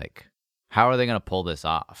feeling of like, how are they gonna pull this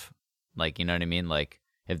off? Like, you know what I mean? Like,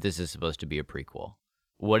 if this is supposed to be a prequel,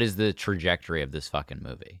 what is the trajectory of this fucking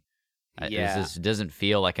movie? Yeah. This doesn't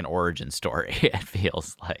feel like an origin story. It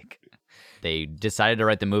feels like they decided to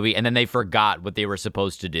write the movie and then they forgot what they were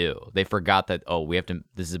supposed to do. They forgot that,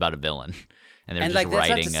 this is about a villain. And they're And just like that's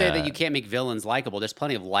not writing to say that you can't make villains likable. There's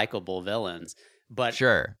plenty of likable villains, but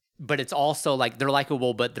Sure. but it's also like they're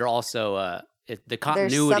likable, but they're also the There's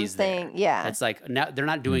continuity's there. something. Yeah. It's like now they're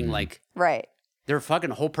not doing Mhm. like Right. their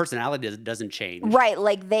fucking whole personality doesn't change. Right.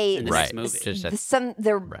 Like they. In the Right. next movie. Just that-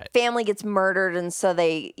 Their Right. family gets murdered, and so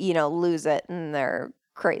they, lose it, and they're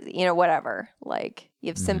crazy. Whatever. Like you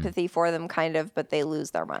have Mhm. sympathy for them, kind of, but they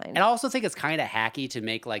lose their mind. And I also think it's kind of hacky to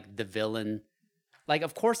make like the villain. Like,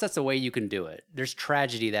 of course, that's the way you can do it. There's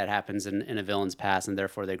tragedy that happens in a villain's past, and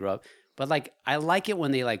therefore they grow up. But like, I like it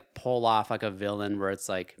when they like pull off like a villain where it's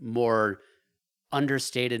like more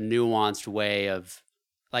understated, nuanced way of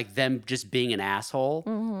like them just being an asshole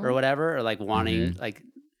Mhm. or whatever, or like wanting like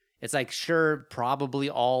it's like sure, probably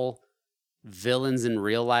all villains in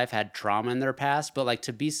real life had trauma in their past, but like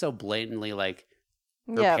to be so blatantly like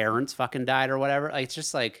her parents fucking died or whatever, like it's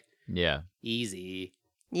just like Yeah. easy.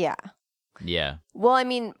 Yeah. Yeah. Well, I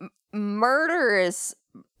mean, murder is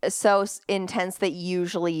so intense that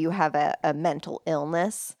usually you have a mental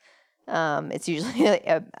illness. It's usually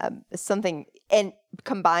a something, and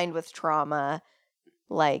combined with trauma,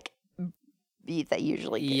 like that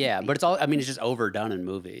usually. Yeah, but it's all. I mean, it's just overdone in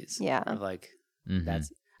movies. Yeah. Like Mhm.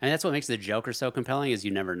 that's what makes the Joker so compelling is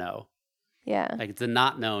you never know. Yeah. Like the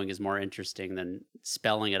not knowing is more interesting than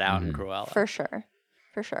spelling it out in Cruella. For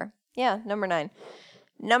sure. Yeah. Number 9.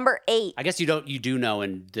 Number 8. I guess you do know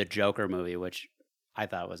in the Joker movie, which I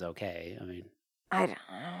thought was okay. I mean, I don't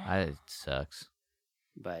know. It sucks.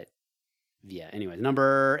 but yeah. Anyways,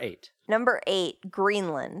 number 8. Number 8,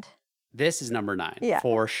 Greenland. This is number 9. Yeah.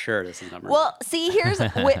 For sure. This is number 9. Well, see, here's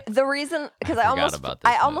the reason, because I forgot about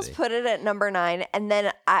this almost movie. put it at number 9, and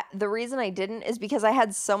then the reason I didn't is because I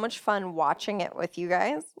had so much fun watching it with you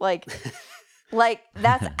guys. Like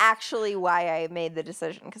that's actually why I made the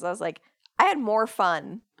decision, because I was like, I had more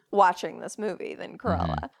fun watching this movie than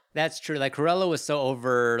Cruella. That's true. Like Cruella was so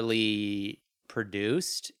overly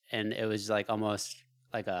produced, and it was like almost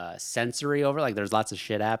like a sensory over. Like there's lots of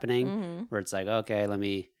shit happening where it's like, okay, let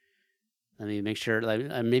me make sure. Like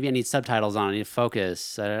maybe I need subtitles on. I need to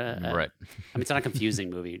focus. Right. I mean, it's not a confusing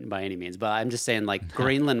movie by any means, but I'm just saying, like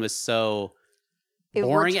Greenland was so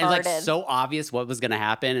boring and like Retarded. so obvious what was going to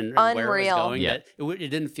happen and where it was Unreal. going. Yeah. That it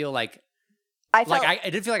didn't feel like I felt I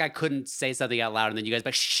didn't feel like I couldn't say something out loud, and then you guys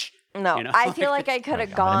like shh. no. you know? I feel like I could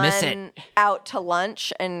have I'm gonna miss gone out to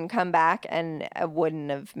lunch and come back, and I wouldn't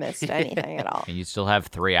have missed anything at all. And you still have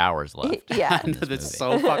 3 hours left. Yeah. in this That's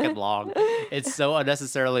movie. so fucking long. It's so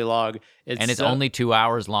unnecessarily long. And it's so- only 2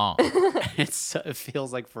 hours long. it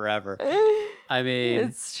feels like forever. I mean,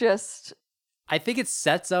 It's just I think it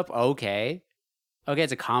sets up okay. Okay,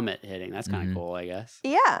 it's a comet hitting. That's kind of cool, I guess.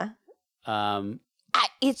 yeah.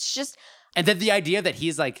 It's just, and then the idea that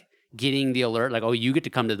he's like getting the alert, like, oh, you get to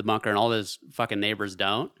come to the bunker, and all those fucking neighbors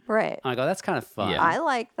don't. Right. I'm like, oh, that's kind of fun. Yeah. I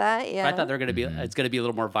like that. Yeah. I thought they're gonna be, it's gonna be a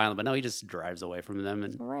little more violent, but no, he just drives away from them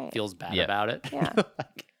and Right. feels bad Yeah. about it. Yeah.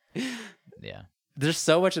 Like, Yeah. there's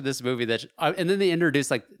so much of this movie that, and then they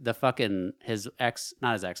introduce like the fucking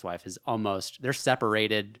not his ex-wife, they're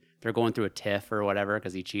separated. They're going through a tiff or whatever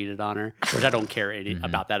because he cheated on her, which I don't care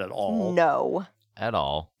about that at all. No. At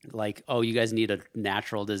all. Like, oh, you guys need a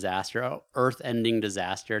natural disaster, earth-ending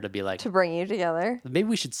disaster to be like, To bring you together. maybe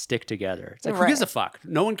we should stick together. It's like, who gives a fuck?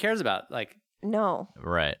 No one cares about, like, No.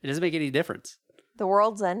 Right. it doesn't make any difference. The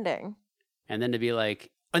world's ending. And then to be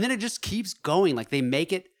like, and then it just keeps going. Like they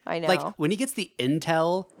make it. I know. Like when he gets the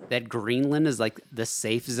intel that Greenland is like the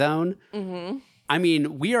safe zone. Mm-hmm. I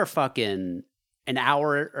mean, we are fucking an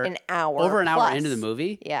hour or An hour. over an hour plus. into the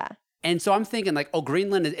movie. Yeah. And so I'm thinking like, oh,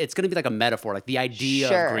 Greenland, it's going to be like a metaphor, like the idea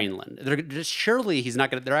Sure. of Greenland. Surely he's not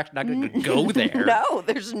going to, they're actually not going to go there. No,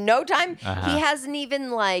 there's no time. Uh-huh. He hasn't even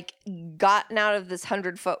like gotten out of this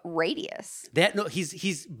 100-foot radius.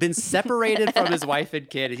 He's been separated from his wife and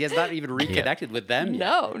kid. He has not even reconnected with them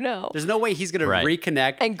yet. No. There's no way he's going Right. to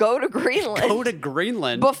reconnect And go to Greenland go to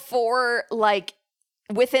Greenland. before like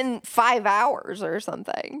within 5 hours or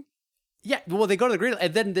something. Yeah, well, they go to Greenland,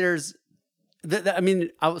 and then there's,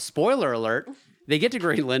 spoiler alert, they get to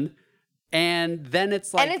Greenland, and then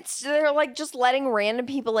it's like, And they're like just letting random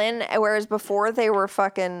people in, whereas before they were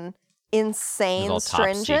fucking insane all top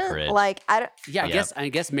stringent. secret. Like I don't. yeah, Yeah. I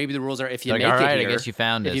guess maybe the rules are if you Like, make all it right, here, I guess you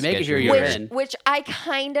found if us. you make it Guess here, you're you're in. in. Which I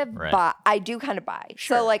kind of Right. buy. I do kind of buy.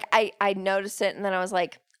 Sure. So like I noticed it, and then I was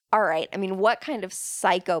like, all right. I mean, what kind of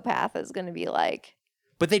psychopath is going to be like?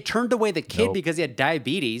 But they turned away the kid Nope. because he had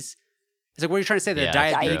diabetes. It's like, what are you trying to say? That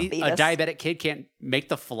Yeah, a that's true. diabetic kid can't make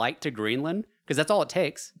the flight to Greenland? Because that's all it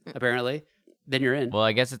takes, apparently. Then you're in. Well,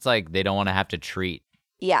 I guess it's like they don't want to have to treat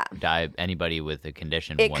Yeah, anybody with a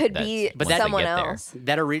condition. it once could that's- be once they someone get there. else.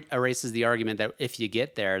 That erases the argument that if you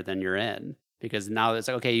get there, then you're in. Because now it's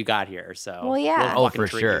like, okay, you got here, so Well, yeah. Oh, fucking for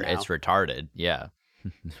treat you sure. now. It's retarded. Yeah.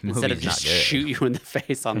 The Instead movie's of just not good. shoot you in the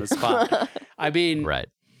face on the spot. I mean, Right.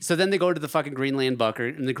 so then they go to the fucking Greenland bunker,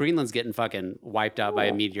 and the Greenland's getting fucking wiped out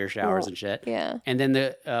by meteor showers and shit. Yeah. And then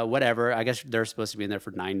the whatever, I guess they're supposed to be in there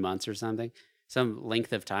for 9 months or something, some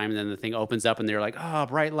length of time. And then the thing opens up, and they're like, "Oh,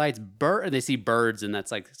 bright lights, and they see birds, and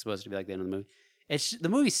that's like supposed to be like the end of the movie. The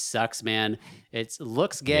movie sucks, man. It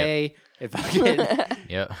looks gay. It fucking,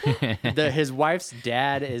 Yep. his wife's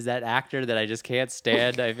dad is that actor that I just can't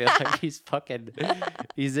stand. I feel like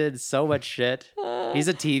he's in so much shit. He's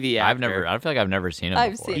a TV actor. I feel like I've never seen him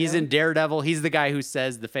I've before. seen He's in Daredevil. He's the guy who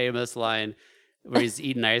says the famous line where he's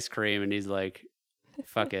eating ice cream and he's like,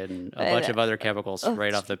 fucking a And, bunch of other chemicals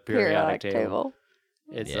right off the periodic table.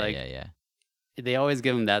 It's like yeah. they always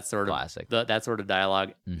give him that sort of Classic. that sort of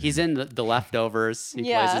dialogue. He's in the Leftovers. He plays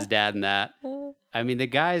Yeah. his dad in that. I mean, the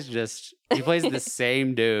guy's he plays the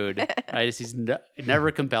same dude. He's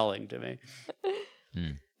never compelling to me.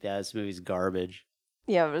 Yeah, this movie's garbage.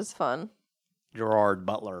 Yeah, it was fun. Gerard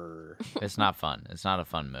Butler. It's not fun. It's not a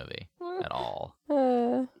fun movie at all.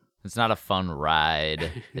 Uh, It's not a fun ride.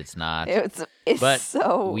 It's not. it's But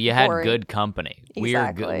so we had boring. good company.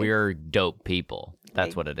 Exactly. We're dope people.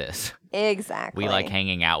 That's what it is. Exactly. We like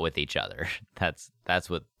hanging out with each other. That's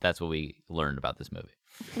what we learned about this movie.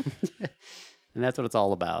 And that's what it's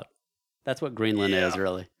all about. That's what Greenland is,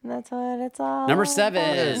 really. That's what it's all. Number 7.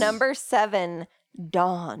 about. Number 7.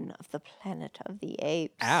 Dawn of the Planet of the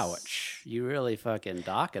Apes. Ouch. You really fucking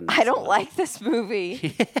docking this I don't one. like this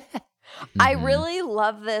movie. I really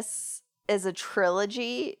love this as a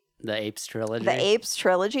trilogy, The Apes trilogy. the Apes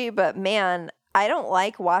trilogy, but man, I don't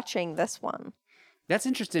like watching this one. That's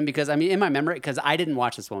interesting because, I mean, in my memory, because I didn't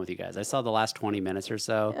watch this one with you guys. I saw the last 20 minutes or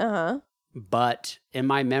so. Uh-huh. But in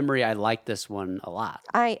my memory, I liked this one a lot.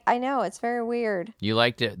 I know, it's very weird. You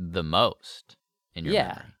liked it the most in your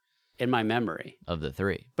memory In my memory. of the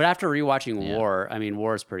 3. But after rewatching Yeah. War, I mean,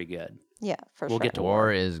 War is pretty good. Yeah, for We'll sure. get to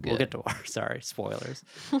War is good. We'll get to War. Sorry, spoilers.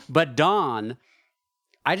 But Dawn,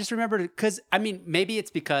 I just remembered because, I mean, maybe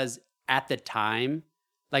it's because at the time,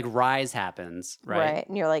 like Rise happens, right?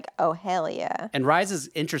 And you're like, oh, hell yeah. And Rise is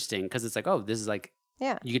interesting because it's like, oh, this is like,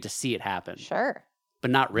 Yeah, you get to see it happen, sure.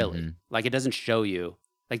 but not really. Mhm. Like, it doesn't show you.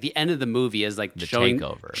 Like, the end of the movie is like The showing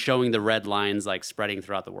takeover. the red lines like spreading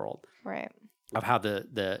throughout the world Right. of how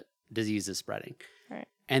the disease is spreading. Right.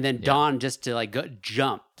 And then Yeah. Dawn, just to like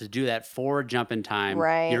to do that forward jump in time.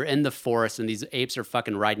 Right. You're in the forest and these apes are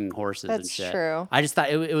fucking riding horses and That's shit. true. I just thought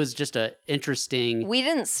it was just a interesting. We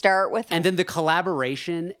didn't start with And then the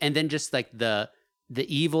collaboration, and then just like the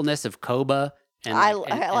evilness of Koba. And I like,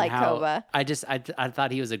 and like how- Koba. I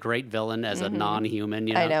thought he was a great villain as a non-human.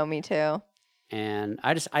 You know? I know, me too. And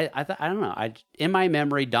I don't know. In my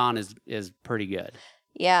memory, Dawn is pretty good.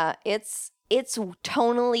 Yeah, it's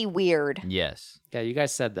tonally weird. Yes. Yeah, you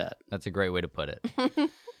guys said that. That's a great way to put it.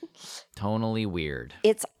 Tonally weird.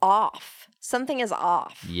 It's off. Something is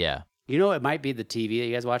off. Yeah. You know, it might be the TV that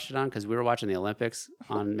you guys watched it on because we were watching the Olympics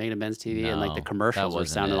on Made in Ben's TV, and like the No, commercials that were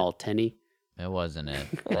wasn't sounding it. all tinny. It wasn't it.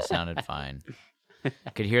 It sounded fine.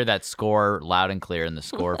 Could hear that score loud and clear, and the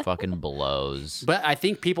score fucking blows. But I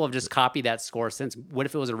think people have just copied that score since. What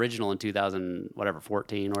if it was original in 14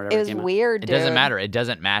 or whatever? It was came out? weird, It dude. doesn't matter. It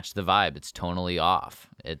doesn't match the vibe. It's tonally off.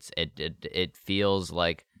 It feels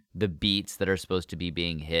like the beats that are supposed to be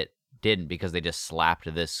being hit didn't, because they just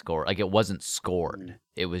slapped this score. Like, it wasn't scored.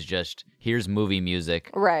 It was just, here's movie music,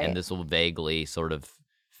 Right. and this will vaguely sort of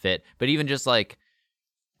fit. But even just like,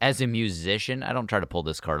 as a musician, I don't try to pull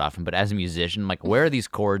this card often, but as a musician, like, where are these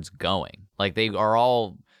chords going? Like, they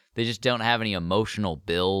just don't have any emotional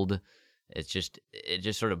build. It just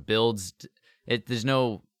sort of builds. There's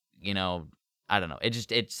no, I don't know.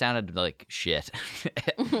 It sounded like shit.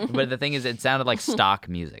 But the thing is, it sounded like stock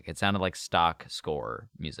music. It sounded like stock score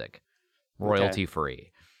music, royalty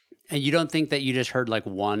free. And you don't think that you just heard like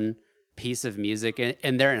one piece of music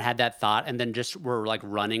in there and had that thought, and then just were like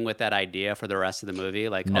running with that idea for the rest of the movie?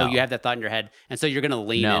 Like, No. oh, you have that thought in your head, and so you're gonna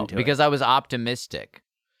lean No, into because it. I was optimistic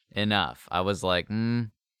enough. I was like,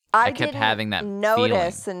 I kept didn't having that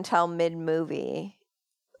notice until mid movie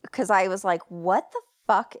because I was like, "What the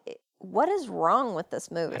fuck? What is wrong with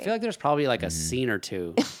this movie?" I feel like there's probably like a scene or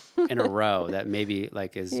two in a row that maybe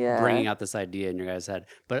like is Yeah. bringing out this idea in your guys' head.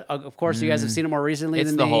 But of course, you guys have seen it more recently It's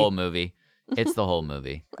than the me. whole movie. It's the whole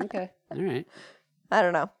movie. Okay, all right. I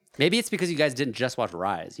don't know. Maybe it's because you guys didn't just watch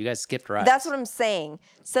Rise. You guys skipped Rise. That's what I'm saying.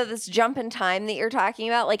 So this jump in time that you're talking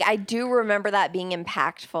about, like I do remember that being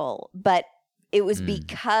impactful, but it was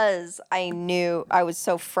because I knew I was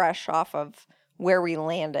so fresh off of where we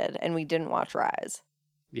landed and we didn't watch Rise.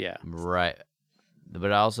 Yeah. Right.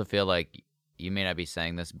 But I also feel like you may not be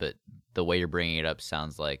saying this, but the way you're bringing it up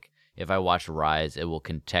sounds like if I watch Rise, it will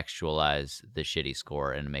contextualize the shitty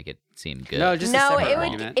score and make it seem good. No, just a No, separate it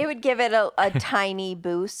argument. would give it a tiny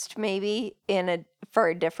boost maybe for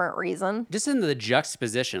a different reason. Just in the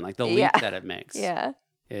juxtaposition, like the leap Yeah. that it makes Yeah.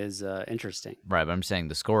 is interesting. Right, but I'm saying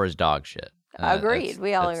the score is dog shit. Uh, Agreed.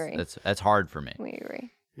 We all agree. That's hard for me. We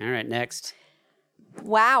agree. All right, next.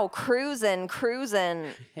 Wow, cruising.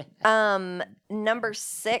 Number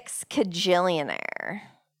 6, Kajillionaire.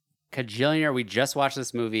 Kajillionaire, we just watched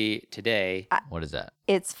this movie today. What is that?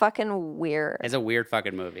 It's fucking weird. It's a weird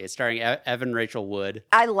fucking movie. It's starring Evan Rachel Wood.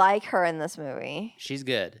 I like her in this movie. She's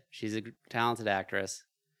good. She's a talented actress.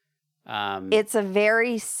 It's a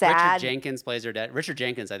very sad. Richard Jenkins plays her dad. Richard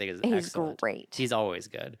Jenkins, I think, is He's excellent. great. He's always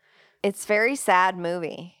good. It's very sad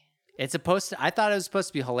movie. It's supposed to. I thought it was supposed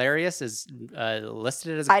to be hilarious. Is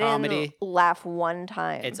listed as a I comedy. didn't laugh one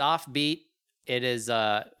time. It's offbeat. It is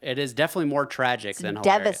definitely more tragic It's than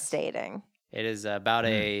hilarious. devastating. It is about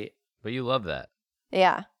a. But you love that.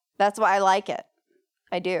 Yeah, that's why I like it.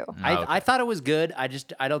 I do. I thought it was good. I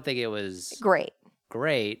don't think it was Great.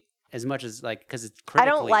 great as much as like because it's I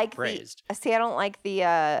critically don't like praised. I don't like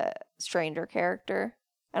the stranger character.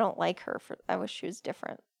 I don't like her for. I wish she was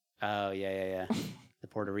different. Oh yeah. The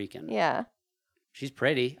Puerto Rican. Yeah, She's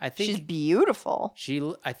pretty. I think she's beautiful.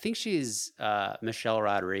 I think she's Michelle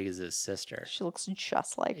Rodriguez's sister. She looks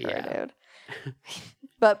just like her, Yeah. dude.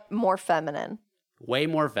 But more feminine. Way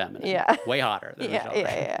more feminine. Yeah. Way hotter than Yeah, Michelle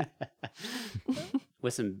yeah, Rodriguez.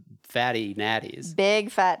 With some fatty natties. Big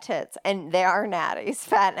fat tits, and they are natties,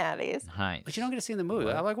 fat natties. Nice. But you don't get to see in the movie.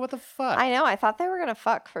 What? I'm like, what the fuck? I know. I thought they were gonna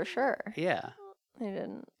fuck for sure. Yeah. They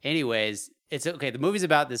didn't. Anyways, it's okay. The movie's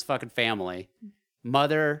about this fucking family.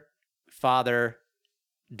 Mother, father,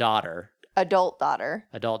 daughter, Adult daughter.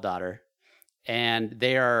 adult daughter. And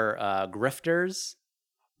they are grifters,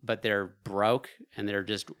 but they're broke and they're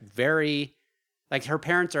just very like her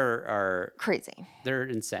parents are Crazy. they're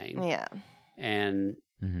insane. Yeah. And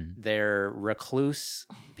Mhm. they're recluse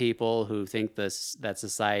people who think that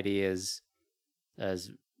society is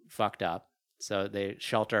as fucked up. So they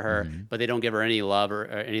shelter her, Mhm. but they don't give her any love or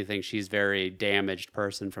anything. She's a very damaged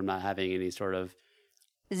person from not having any sort of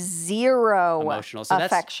Zero emotional. So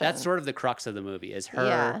affection. that's sort of the crux of the movie is her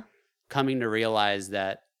Yeah. coming to realize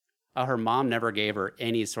that her mom never gave her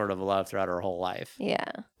any sort of love throughout her whole life. Yeah.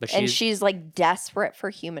 But And she's like desperate for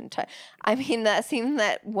human touch. I mean, that scene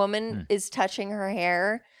that Hmm. woman is touching her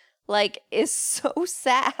hair, like, is so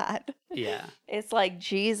sad. yeah. It's like,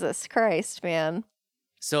 Jesus Christ, man.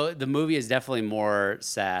 So the movie is definitely more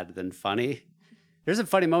sad than funny. There's some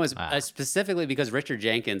funny moments, specifically because Richard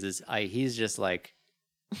Jenkins he's just like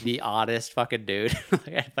the oddest fucking dude.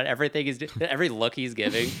 But everything every look he's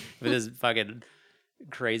giving with his fucking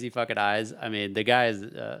crazy fucking eyes. I mean, the guy is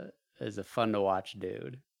a fun to watch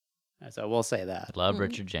dude. So we'll say that. Love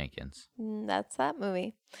Richard Jenkins. That's that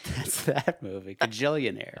movie. That's that movie.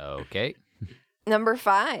 Kajillionaire. Okay. Number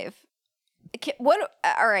 5.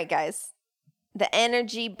 All right, guys. The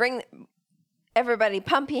energy, everybody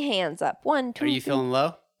pump your hands up. 1, 2, Are you 3. feeling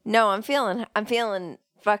low? No, I'm feeling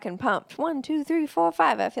fucking pumped. 1, 2, 3, 4,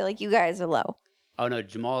 5. I feel like you guys are low. Oh no,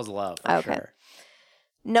 Jamal's low for Okay. sure.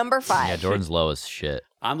 Number 5. Yeah, Jordan's low as shit.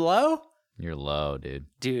 I'm low? You're low, dude.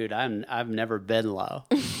 Dude, I've never been low.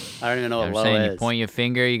 I don't even know what I'm low saying is. you point your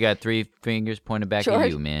finger, you got 3 fingers pointed back at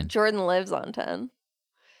you, man. Jordan lives on 10.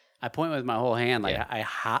 I point with my whole hand like Yeah.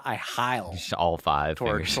 I heil Just all 5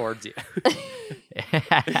 fingers. towards you.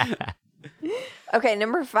 Okay,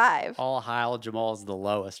 number 5. All heil Jamal's the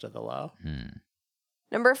lowest of the low.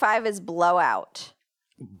 Number 5 is Blowout.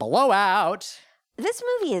 Blowout. This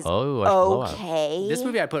movie is Oh, watch Blowout. okay. This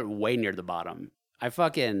movie I put way near the bottom. I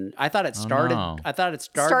thought it started. no. I thought it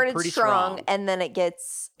started pretty strong. and then it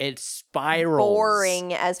gets It spirals.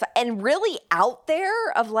 boring and really out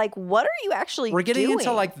there of like, what are you actually We're getting doing?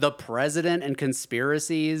 into like the president and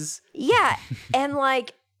conspiracies. Yeah, and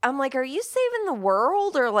like I'm like, are you saving the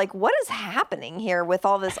world or like what is happening here with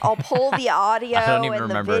all this? I'll pull the audio I don't even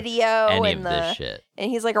and the remember video any and of this shit.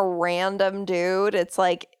 and he's like a random dude. It's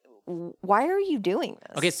like, why are you doing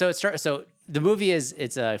this? Okay, so the movie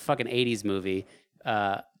it's a fucking 80s movie.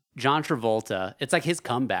 John Travolta, it's like his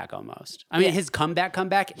comeback almost. I mean, his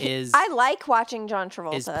comeback is I like watching John is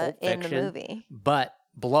Travolta Pulp in the Fiction, movie. but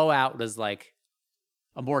Blowout was like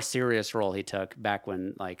a more serious role he took back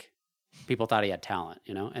when like people thought he had talent,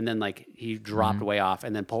 you know? And then like he dropped way off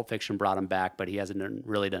and then Pulp Fiction brought him back, but he hasn't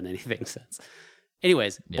really done anything since.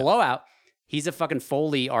 Anyways, Blowout, he's a fucking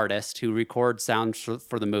Foley artist who records sounds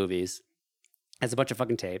for the movies, has a bunch of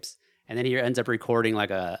fucking tapes, and then he ends up recording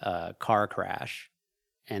like a car crash.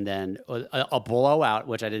 And then a blowout,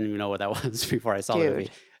 which I didn't even know what that was before I saw the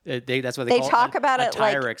movie. That's what they call talk about a it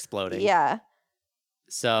tire like, exploding. Yeah.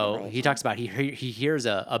 So he talks about he hears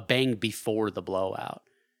a bang before the blowout,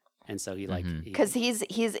 and so he like Because he's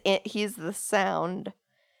the sound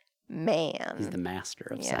man. he's the master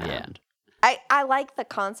of Yeah. sound. I like the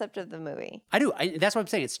concept of the movie. I do. That's what I'm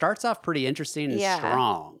saying. It starts off pretty interesting and Yeah.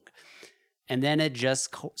 strong, and then it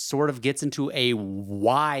just sort of gets into a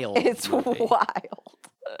wild. It's movie wild.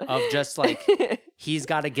 of just like he's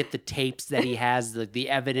got to get the tapes that he has, the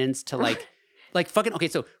evidence to like fucking. Okay,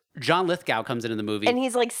 so John Lithgow comes into the movie, And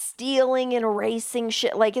he's like stealing and erasing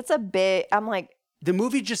shit. Like it's a bit. I'm like, the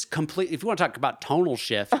movie just completely. If you want to talk about tonal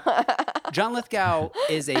shift, John Lithgow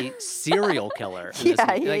is a serial killer. In this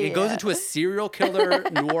movie. Like it goes into a serial killer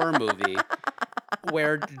noir movie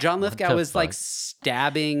where John Lithgow is like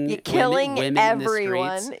stabbing, killing women everyone.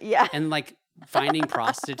 in the streets, Yeah. and like finding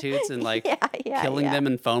prostitutes and like killing them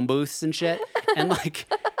in phone booths and shit, and like.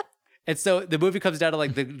 And so the movie comes down to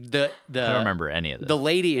like the I don't remember any of this. the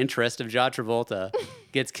lady interest of John Travolta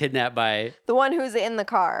gets kidnapped by The one who's in the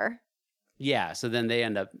car. yeah. So then they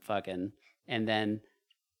end up fucking, and then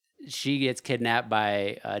she gets kidnapped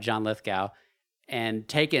by John Lithgow and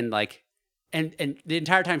taken like, and the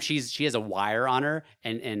entire time she has a wire on her,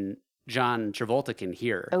 and John Travolta can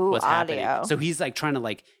hear what's audio. happening. So he's like trying to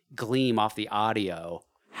like gleam off the audio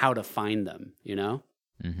how to find them, you know.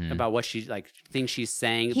 Mhm. About what she like things she's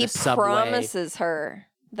saying. He the subway. promises her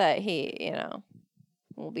that he,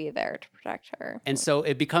 will be there to protect her. And so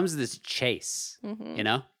it becomes this chase, Mhm. you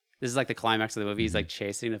know? This is like the climax of the movie. He's like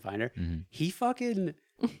chasing to find her. Mhm. He fucking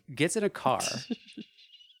gets in a car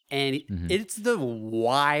and Mhm. it's the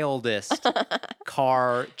wildest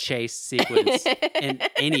car chase sequence in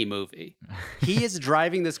any movie. He is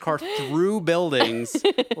driving this car through buildings,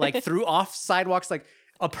 like through off sidewalks, like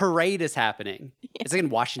a parade is happening. It's like in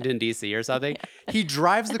Washington, D.C. or something. He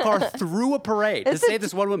drives the car through a parade to save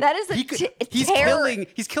this one woman. that is a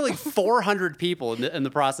he's killing 400 people in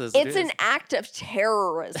the process. It's an act of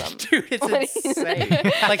terrorism. Dude, it's insane.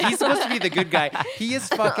 Like he's supposed to be the good guy. He is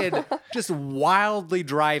fucking just wildly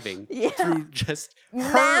driving through just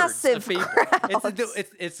Massive herds of people. crowds.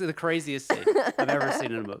 It's the craziest thing I've ever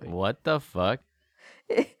seen in a movie. What the fuck?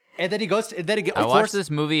 And then he goes. I watched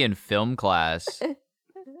this movie in film class.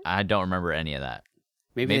 I don't remember any of that.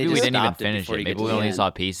 Maybe we didn't even finish it. Maybe we only saw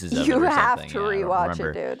pieces of it You or have something. to Yeah, I don't rewatch remember.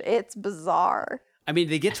 it, dude. It's bizarre. I mean,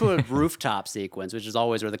 they get to a rooftop sequence, which is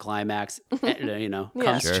always where the climax,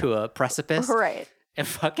 comes Sure. to a precipice. Right. And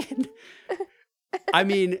fucking, I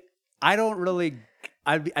mean, I didn't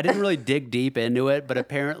really dig deep into it, but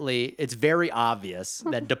apparently it's very obvious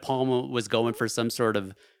that De Palma was going for some sort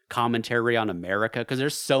of commentary on America because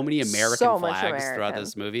there's so many American So much flags throughout American.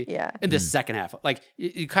 this movie. Yeah. In the second half, like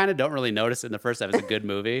you kind of don't really notice it in the first half. It's a good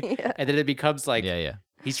movie, and then it becomes like Yeah.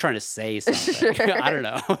 he's trying to say something. I don't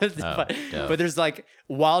know. but dope. there's like,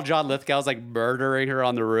 while John Lithgow's like murdering her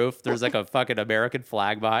on the roof, there's like a fucking American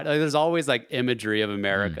flag behind. Like, there's always like imagery of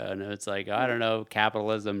America. And it's like, I don't know,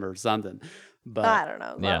 capitalism or something. But I don't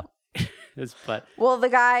know. Yeah. but Well, the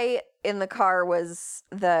guy in the car was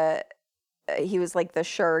he was like the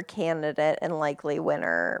sure candidate and likely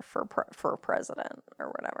winner for president or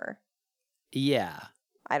whatever. yeah.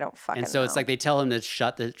 I don't fucking And so it's know. like they tell him to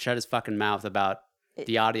shut his fucking mouth about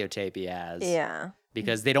the audio tape he has. Yeah.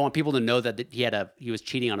 Because they don't want people to know that he was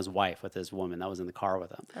cheating on his wife with this woman that was in the car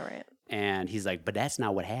with him. All right. And he's like, but that's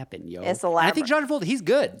not what happened, yo. It's And I think John Travolta, he's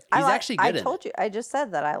good. He's actually good. I told you. I just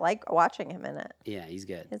said that I like watching him in it. Yeah, he's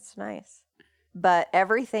good. It's nice. But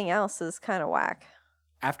everything else is kind of whack.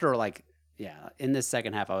 After like, yeah, in this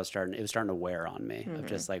second half, it was starting to wear on me of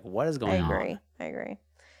just like, what is going on? I agree.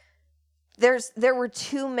 There were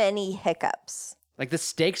too many hiccups. Like the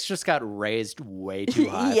stakes just got raised way too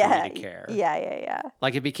high for me to care. Yeah.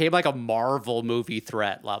 Like it became like a Marvel movie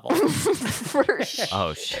threat level. For sure.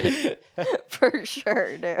 Oh shit. For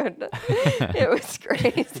sure, dude. It was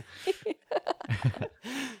crazy.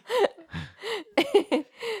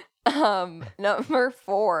 Number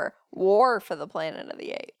 4, War for the Planet of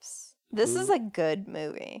the Apes. This is a good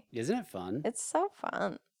movie. Isn't it fun? It's so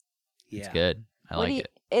fun. Yeah. It's good. I like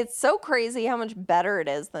it. It's so crazy how much better it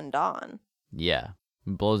is than Dawn. Yeah.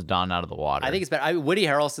 It blows Dawn out of the water. I think it's better. Woody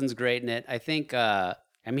Harrelson's great in it. I think,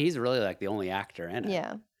 he's really like the only actor in it.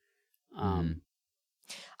 Yeah. Mm-hmm.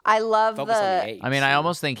 I love Focus on the the apes. I mean, I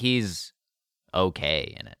almost think he's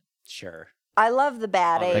okay in it. Sure. I love the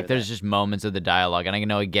bad I'll ape. Like, there's just moments of the dialogue, and I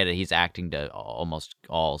know I get it. He's acting to almost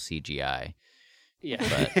all CGI, Yeah.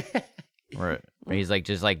 where he's like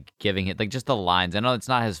just like giving it like just the lines. I know it's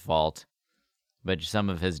not his fault, but just some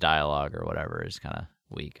of his dialogue or whatever is kind of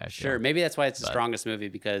weak. I feel. Sure. Maybe that's why it's the strongest movie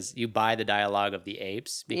because you buy the dialogue of the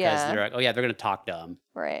apes because Yeah. they're like, oh yeah, they're gonna talk dumb.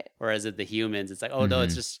 Right. Whereas at the humans, it's like, oh no,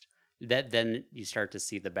 it's just that. Then you start to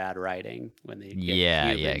see the bad writing when they give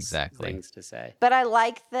Yeah, humans exactly. things to say. But I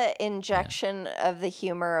like the injection of the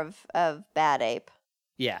humor of Bad Ape.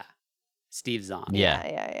 Yeah, Steve Zahn.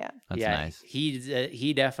 Yeah. That's yeah, nice.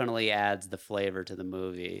 He definitely adds the flavor to the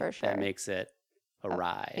movie For sure. that makes it a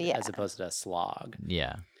ride yeah. as opposed to a slog.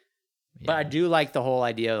 Yeah. But I do like the whole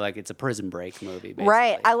idea, like it's a prison break movie. Basically.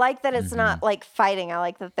 Right. I like that it's not like fighting. I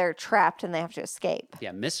like that they're trapped and they have to escape.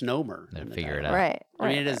 Yeah, misnomer. They in the figure it title. out. Right. I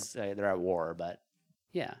mean, right, it is they're at war, but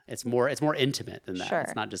Yeah, it's more intimate than that. Sure.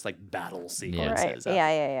 It's not just like battle Right. sequences.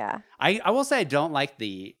 Yeah. I will say I don't like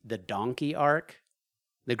the donkey arc,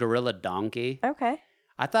 the gorilla donkey. Okay.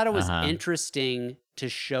 I thought it was Uh-huh. interesting to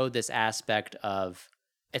show this aspect of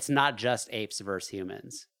it's not just apes versus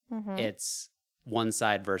humans. Mm-hmm. It's one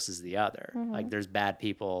side versus the other. Mhm. Like there's bad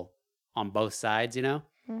people on both sides,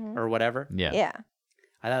 Mm-hmm. or whatever. Yeah. Yeah.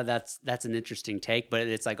 I thought that's an interesting take, but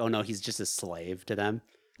it's like, oh no, he's just a slave to them.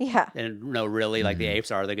 Yeah. And no, really, like the Mhm.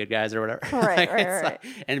 apes are the good guys or whatever. Right, Like, right, it's right.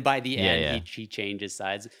 like- and by the Yeah, end, yeah. he changes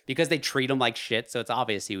sides because they treat him like shit. So it's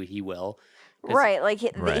obvious he will. 'Cause- Right. Like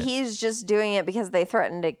Right. he's just doing it because they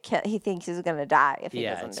threatened to kill. He thinks he's going to die if he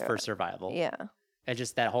Yeah, doesn't it's do for it. survival. Yeah. And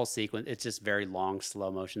just that whole sequence, it's just very long,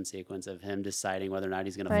 slow motion sequence of him deciding whether or not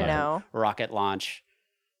he's going to I fucking know. rocket launch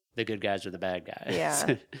the good guys or the bad guys. Yeah.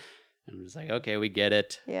 And I'm just like, okay, we get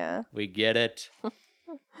it. Yeah. We get it.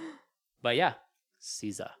 But yeah,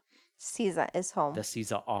 Caesar. Caesar is home. The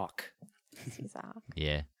Caesar arc. Caesar.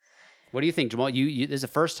 Yeah. Uh-huh. What do you think, Jamal? You this is the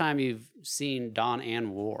first time you've seen Dawn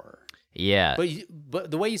and War. Yeah.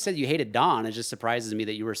 But the way you said you hated Dawn, it just surprises me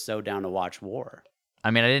that you were so down to watch War.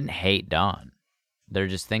 I mean, I didn't hate Dawn. There are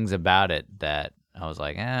just things about it that I was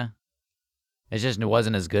like, it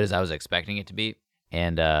wasn't as good as I was expecting it to be.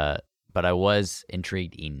 And but I was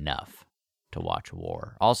intrigued enough to watch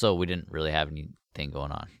War. Also, we didn't really have anything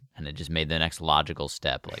going on, and it just made the next logical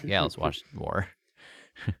step. Like, yeah, let's watch War.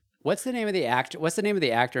 What's the name of the actor? What's the name of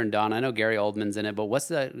the actor in Dawn? I know Gary Oldman's in it, but what's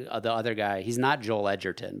the other guy? He's not Joel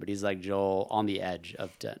Edgerton, but he's like Joel on the edge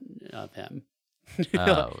of him.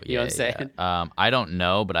 Oh, You know what I'm saying? Yeah. I don't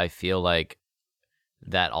know, but I feel like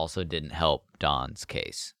that also didn't help Dawn's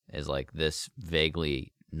case. Is like this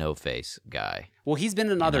vaguely no face guy. Well, he's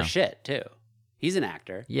been in other know? shit too. He's an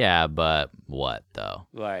actor, Yeah, but what though?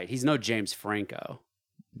 right? He's no James Franco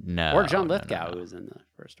No. or John no, Lithgow, no. who was in the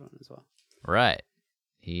first one as well. Right.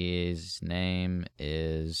 His name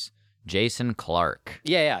is Jason Clarke.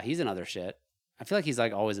 Yeah, he's in other shit. I feel like he's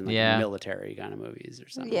like always in like Yeah. military kind of movies or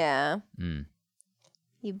something. Yeah. Mm.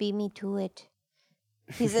 You beat me to it.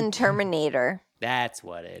 He's in Terminator. That's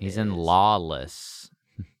what it is. He's in Lawless.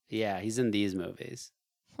 Yeah, he's in these movies,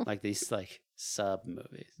 like these like sub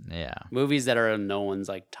movies, Yeah. movies that are in no one's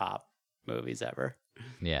like top movies ever.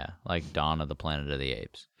 Yeah. Like Dawn of the Planet of the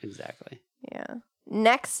Apes. Exactly. Yeah.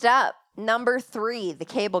 Next up, number 3, The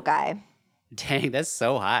Cable Guy. Dang, that's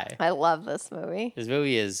so high. I love this movie. This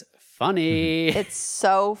movie is funny, It's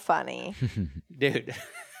so funny. dude.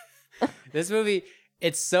 This movie,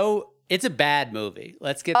 it's a bad movie.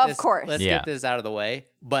 Let's get Of this. course. Let's Yeah. get this out of the way.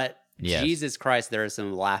 But Yes. Jesus Christ, there is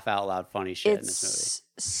some laugh out loud funny shit in this movie.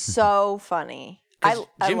 It's so funny. I 'Cause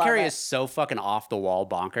I Jim love Carrey it. is so fucking off the wall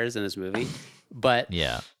bonkers in this movie. But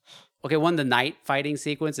Yeah. okay, the night fighting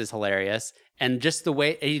sequence is hilarious. And just the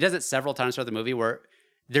way he does it several times throughout the movie where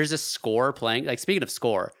there's a score playing. Like, speaking of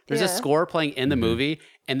score, there's a Yeah. score playing in the movie,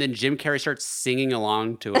 and then Jim Carrey starts singing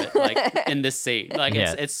along to it, like in this scene. Like,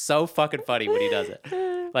 Yeah. it's so fucking funny when he does it.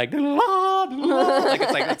 Like,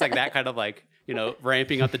 like it's like that kind of like,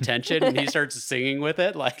 ramping up the tension, and he starts singing with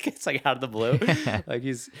it. Like, it's like out of the blue. Like,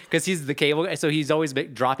 because he's the cable guy, so he's always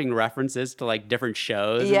dropping references to like different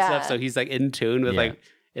shows and Yeah. stuff. So he's like in tune with Yeah. like,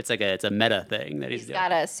 it's a meta thing that he's He's doing.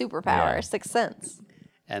 got a superpower, Yeah. Sixth Sense.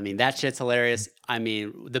 I mean, that shit's hilarious. I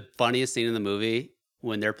mean, the funniest scene in the movie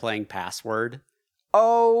when they're playing Password.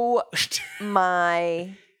 Oh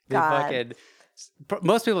my They God.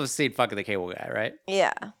 most people have seen fucking The Cable Guy, right?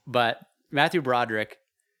 Yeah. But Matthew Broderick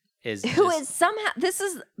is Who just- is somehow, this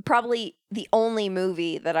is probably the only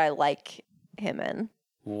movie that I like him in.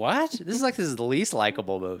 what? This is like his least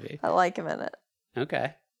likable movie. I like him in it.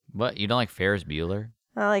 Okay, What? You don't like Ferris Bueller?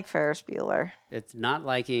 I like Ferris Bueller. it's not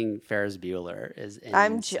liking Ferris Bueller is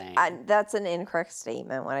insane. That's an incorrect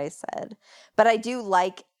statement, what I said. But I do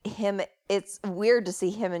like him. It's weird to see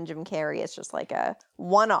him and Jim Carrey. It's just like a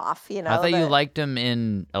one-off, I thought you that- liked him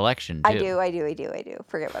in Election, too. I do.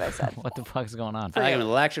 Forget what I said. What the fuck's going on? I like him in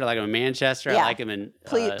Election. I like him in Manchester. Yeah. I like him in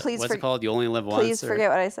Please what's it called? You Only Live Once. Please or forget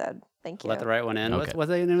what I said. Thank you. Let the Right One In. Okay. What's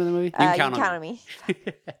the name of the movie? You You Can count on me.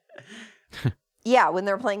 Yeah, when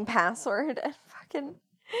they're playing Password and fucking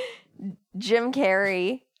Jim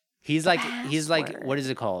Carrey. He's like Password. what is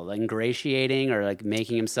it called? Like ingratiating or like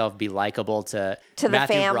making himself be likable to To the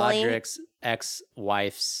Matthew family. Broderick's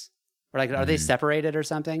ex-wife's, or like are they separated or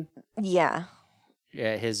something? Yeah.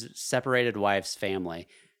 Yeah, his separated wife's family,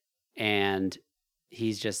 and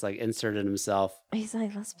he's just like inserted himself. He's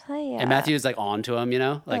like, let's play it. And Matthew's like on to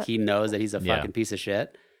him, like he knows that he's a Yeah. fucking piece of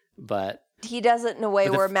shit, but He does it in a way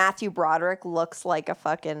But the where f- Matthew Broderick looks like a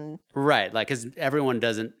fucking right, like because everyone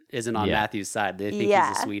isn't on Yeah. Matthew's side. They think Yeah.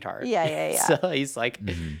 he's a sweetheart. Yeah. So he's like,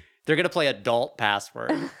 Mhm. they're gonna play adult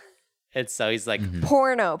password. And so he's like,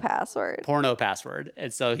 Porno password. porno password.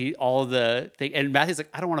 And so all the thing, and Matthew's like,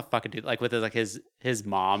 I don't want to fucking do like with his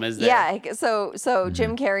mom is there. Yeah. So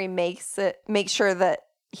Jim Carrey makes sure that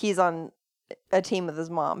he's on a team with his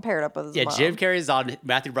mom, paired up with his mom. Jim Carrey's on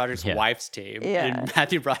Matthew Broderick's wife's team. Yeah. And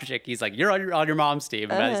Matthew Broderick, he's like, you're on your mom's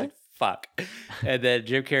team. And Matthew's like, fuck. And then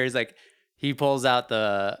Jim Carrey's like, he pulls out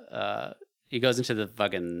he goes into the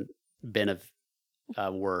fucking bin of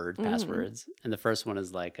passwords. And the first one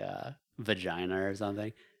is like vagina or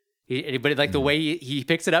something. But like the way he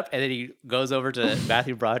picks it up and then he goes over to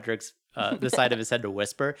Matthew Broderick's the side of his head to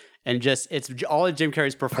whisper, and just it's all in Jim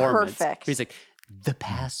Carrey's performance. Perfect. He's like, the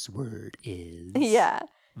password is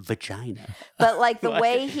vagina. But like the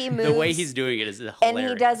way he moves, the way he's doing it is hilarious. and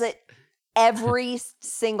he does it every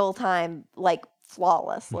single time, like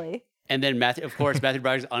flawlessly. And then Matthew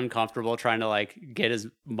Broderick's uncomfortable trying to like get his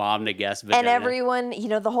mom to guess vagina. And everyone,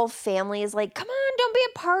 the whole family is like, come on, don't be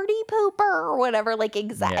a party pooper or whatever. Like,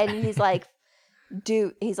 and he's like,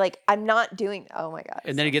 I'm not doing, oh my God.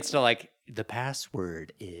 And then he gets to like, the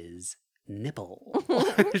password is nipple.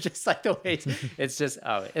 It's just like the way it's just,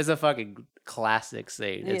 it's a fucking classic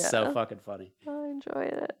scene. It's so fucking funny. I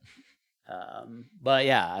enjoyed it. But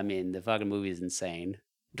yeah, I mean, the fucking movie is insane.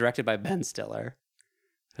 Directed by Ben Stiller.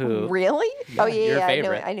 Who really? Yeah, your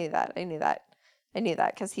favorite. I knew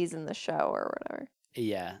that because he's in the show or whatever.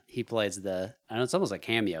 Yeah, he plays I know it's almost like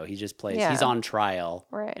cameo. He just plays, Yeah. he's on trial.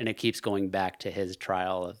 Right. And it keeps going back to his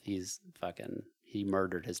trial of he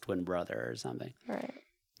murdered his twin brother or something. Right.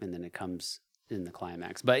 And then it comes in the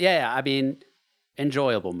climax. But yeah, I mean,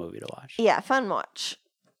 enjoyable movie to watch. Yeah, fun watch.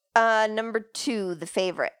 Number 2, The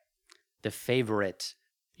Favorite. The Favorite,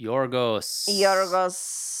 Yorgos.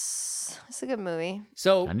 It's a good movie.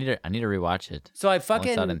 So I need to rewatch it. So I once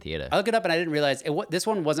fucking saw it in theater. I looked it up and I didn't realize this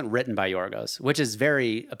one wasn't written by Yorgos, which is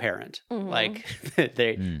very apparent. Like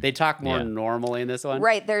they talk more normally in this one.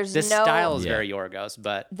 Right. There's the no style is very Yorgos,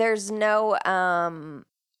 but there's no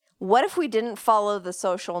what if we didn't follow the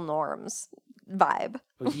social norms vibe?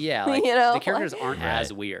 yeah, like the characters aren't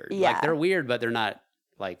as weird. Yeah. Like they're weird, but they're not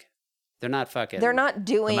fucking. They're not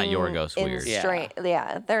doing They're not Yorgos weird.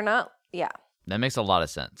 Yeah, they're not. Yeah. That makes a lot of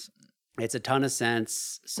sense. It's a ton of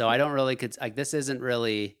sense. So I don't really this isn't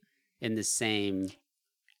really in the same.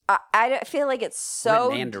 I feel like it's so.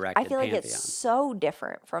 Written and directed I feel like pantheon. it's so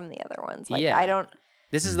different from the other ones. Like Yeah. I don't.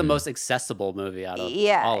 This is the most accessible movie out of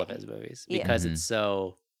all of his movies because it's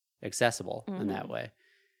so accessible in that way.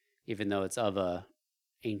 Even though it's of a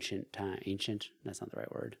ancient time. Ancient? That's not the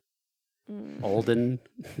right word. Olden.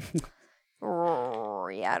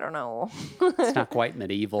 Yeah, I don't know. It's not quite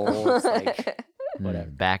medieval. It's like whatever.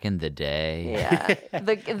 Back in the day. Yeah,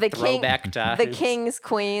 the king, Throwback times. the kings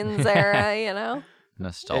queens era.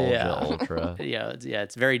 Nostalgia ultra. Yeah,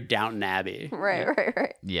 it's very Downton Abbey.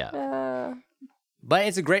 Right. Yeah. But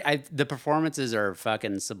it's a great. The performances are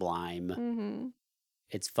fucking sublime.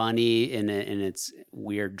 It's funny in its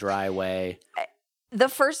weird, dry way. The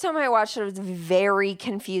first time I watched it, I was very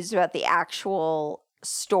confused about the actual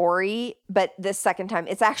story, but the second time,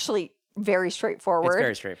 it's actually very straightforward. It's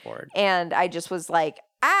very straightforward. And I just was like,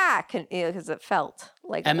 because it felt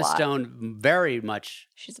like Emma a lot. Stone very much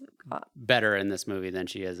She's better in this movie than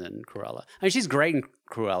she is in Cruella. I mean, she's great in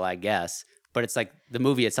Cruella, I guess, but it's like the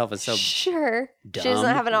movie itself is so sure. dumb. She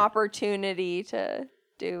doesn't have an opportunity to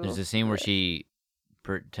do. There's a scene where she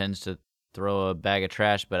pretends to throw a bag of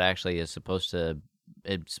trash, but actually it's supposed to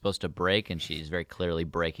break, and she's very clearly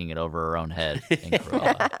breaking it over her own head in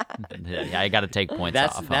Cruella. Yeah, I got to take points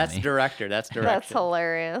off. That's on me. director. That's direction. That's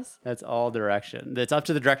hilarious. That's all direction. It's up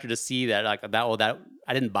to the director to see that. Like that. Well, that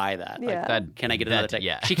I didn't buy that. Yeah. Like, can I get another take?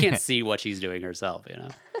 Yeah. She can't see what she's doing herself.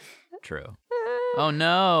 True. Oh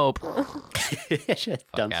no!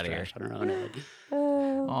 Dump outta here. trash on her own head.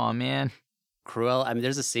 Oh man. Cruella. I mean,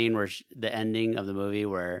 there's a scene where the ending of the movie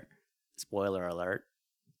where, spoiler alert,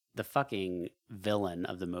 the fucking villain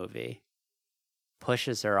of the movie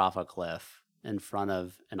pushes her off a cliff in front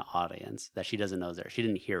of an audience that she doesn't know is there. She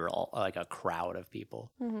didn't hear like a crowd of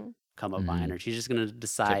people come up behind her. She's just gonna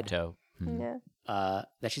decide Tiptoe. Yeah.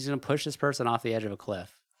 that she's gonna push this person off the edge of a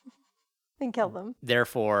cliff. And kill them.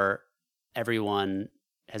 Therefore, everyone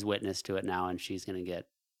has witnessed to it now, and she's gonna get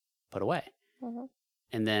put away.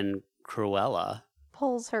 And then Cruella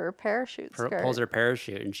Pulls her parachute skirt. pulls her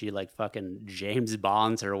parachute, and she like fucking James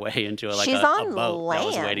Bonds her way into She's a on boat that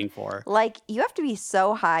was land. waiting for her. Like, you have to be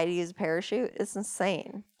so high to use a parachute. It's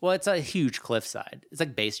insane. Well, it's a huge cliffside. It's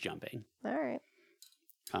like base jumping. All right.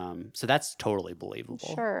 So that's totally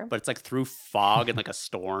believable. Sure. But it's like through fog and like a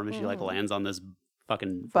storm, and she like lands on this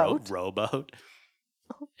fucking Boat. rowboat.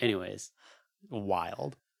 Anyways,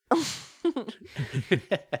 wild.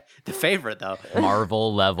 The favorite though.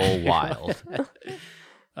 Marvel level wild.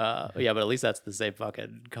 Yeah, but at least that's the same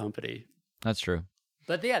fucking company. That's true.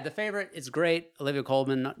 But yeah, the favorite is great. Olivia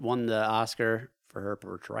Colman won the Oscar for her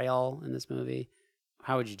portrayal in this movie.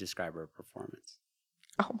 How would you describe her performance?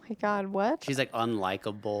 Oh my God, what? She's like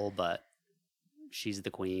unlikable, but she's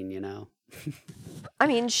the queen, you know? I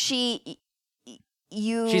mean, She's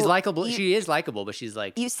likable. She is likable, but she's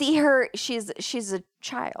like, you see her, she's a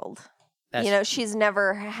child. that's, You know, she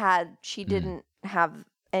didn't have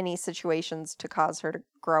any situations to cause her to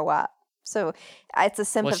grow up. So it's a well,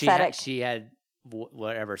 sympathetic. she had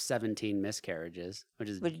whatever 17 miscarriages, which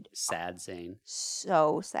is Would- sad scene.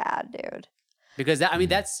 So sad, dude. Because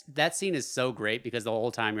that scene is so great because the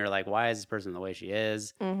whole time you're like, why is this person the way she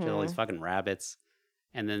is? She has all these fucking rabbits.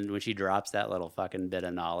 And then when she drops that little fucking bit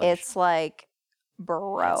of knowledge, It's like,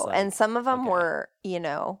 bro. It's like, and some of them okay. were, you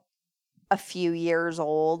know, a few years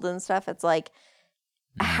old and stuff. It's like,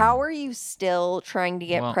 how are you still trying to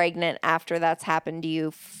get Well- pregnant after that's happened to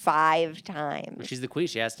you 5 times? she's the queen.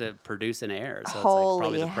 She has to produce an heir. So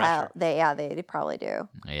Holy it's like probably the hell. pressure. They probably do.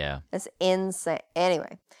 Yeah. It's insane.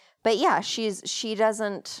 Anyway, but yeah, she's just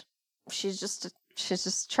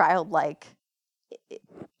childlike.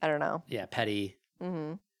 I don't know. Yeah, petty.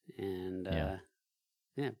 Hmm. And Yeah.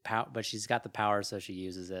 but she's got the power, so she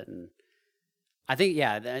uses it. And I think,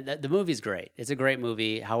 yeah, the movie's great. It's a great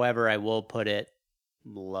movie. However, I will put it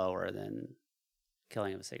lower than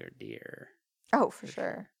Killing of a Sacred Deer. Oh, for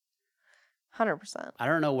sure. 100%. I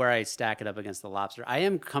don't know where I stack it up against The Lobster. I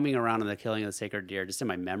am coming around on the Killing of the Sacred Deer just in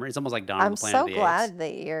my memory. It's almost like Dawn I'm of the Planet so of the Apes. glad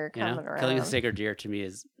that you're You know, coming around. Killing of the Sacred Deer to me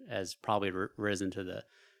has probably risen to the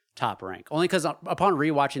top rank. Only because upon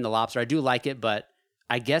rewatching The Lobster, I do like it, but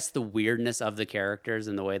I guess the weirdness of the characters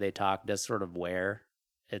and the way they talk does sort of wear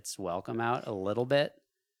its welcome out a little bit.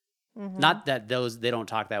 Mhm. Not that they don't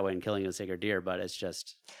talk that way in Killing of the Sacred Deer, but it's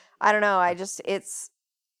just I don't know. It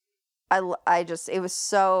was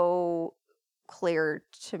so clear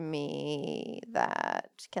to me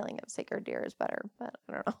that Killing of a Sacred Deer is better, but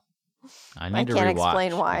I don't know. I need to can't rewatch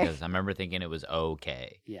explain why. because I remember thinking it was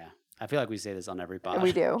okay. yeah. I feel like we say this on every pod.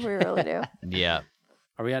 We do. We really do. Yeah.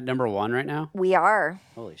 Are we at number 1 right now? We are.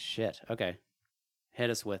 Holy shit. Okay. Hit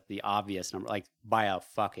us with the obvious number, like by a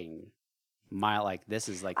fucking mile. Like this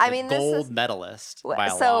is like I the mean, this gold is- medalist by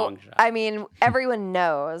a So, long shot. I mean, everyone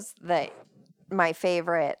knows that my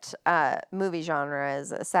favorite movie genre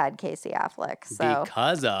is sad Casey Affleck. So,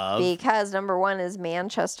 because number 1 is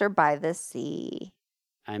Manchester by the Sea.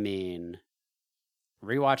 I mean,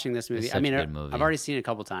 rewatching this movie. It's I such mean, a good movie. I've already seen it a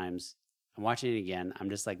couple times. I'm watching it again. I'm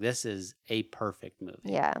just like, this is a perfect movie.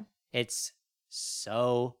 Yeah, It's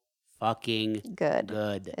so fucking good.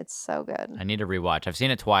 good. It's so good. I need to rewatch. I've seen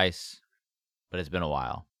it twice, but it's been a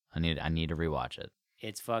while. I need to rewatch it.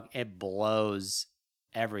 It blows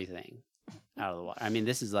everything out of the water. I mean,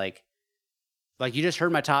 this is like you just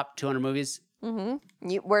heard my top 200 movies.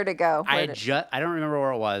 Mm-hmm. Where to go? I don't remember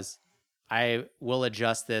where it was. I will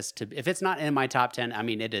adjust this to, if it's not in my top 10, I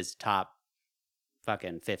mean, it is top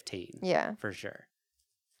fucking 15. Yeah. For sure.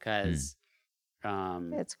 Because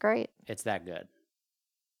It's great. it's that good.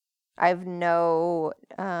 I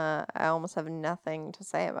almost have nothing to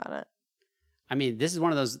say about it. I mean, this is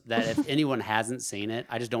one of those that if anyone hasn't seen it,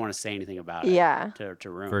 I just don't want to say anything about it. Yeah. To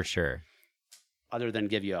ruin For it, sure. other than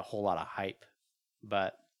give you a whole lot of hype.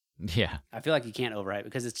 But Yeah. I feel like you can't overhype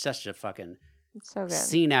because it's such a fucking It's so good.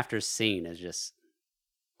 scene after scene is just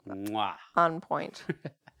mwah. On point.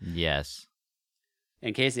 Yes.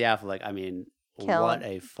 And Casey Affleck, I mean, what Killing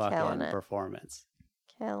a fucking it. performance.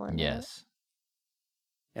 Killing it. Yes.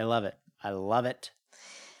 I love it. I love it.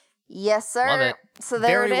 Yes, sir. Love it. So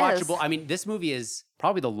there Very it is. watchable. I mean, this movie is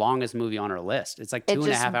probably the longest movie on our list. It's like It 2.5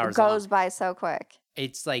 just hours goes long. by so quick.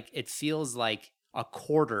 It's like, it feels like a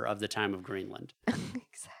quarter of the time of Greenland.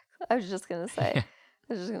 Exactly. I was just gonna say.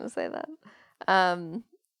 That.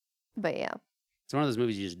 But yeah, It's one of those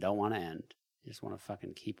movies you just don't want to end. You just want to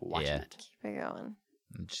fucking keep watching Yeah. it. keep it going.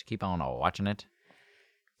 Just keep on watching it.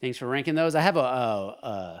 Thanks for ranking those. I have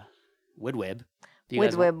a Woodwib. Do you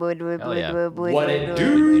guys want- Hell yeah. What it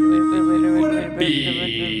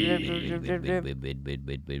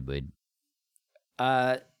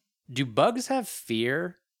do bugs have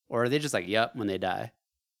fear, or are they just like, yep, when they die?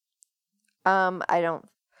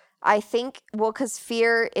 I think, well, because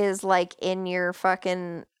fear is like in your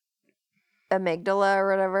fucking amygdala or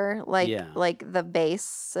whatever, Yeah. like the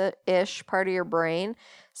base-ish part of your brain.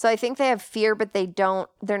 So I think they have fear, but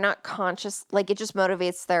they're not conscious. Like it just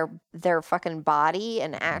motivates their fucking body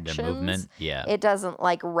and actions. The movement, yeah. It doesn't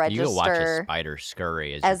like register. You go watch a spider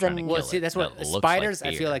scurry as as you're a- trying to Well, kill see, it. that's and what it looks spiders. like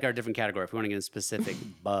I feel fear. like are a different category. If we want to get into specific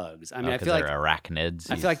bugs, I mean, I 'Cause feel like they're arachnids.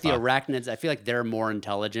 I you feel like the fuck. arachnids. I feel like they're more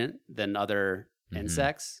intelligent than other Mhm.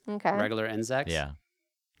 insects, Okay. regular insects. Yeah.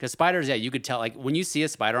 Because spiders, yeah, you could tell. Like when you see a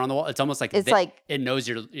spider on the wall, it's almost like It's like it knows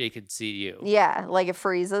it could see you. yeah, like it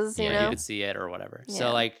freezes. You Yeah, You know, could see it or whatever. Yeah.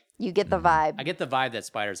 So like, you get the Mhm. vibe. I get the vibe that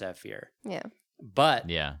spiders have fear, Yeah. but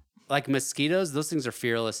Yeah. like mosquitoes, those things are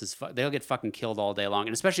fearless as fuck. They'll get fucking killed all day long,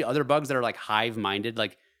 and especially other bugs that are like hive minded.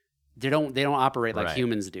 Like they don't operate like Right.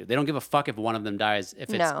 humans do. They don't give a fuck if one of them dies if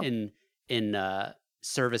it's No. in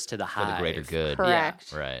service to the For hive. the greater good.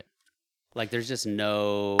 Correct. Right. Like there's just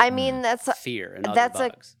no I mean, that's fear in other that's a-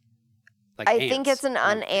 bugs. Like I think ants it's an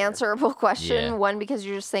don't fear. unanswerable question. Yeah. One, because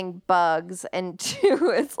you're just saying bugs, and two,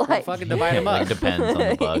 it's Well, like fucking divide them Like, up. depends on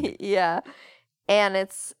the bug. yeah, and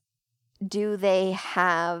it's do they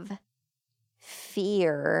have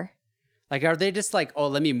fear? Like, are they just like, oh,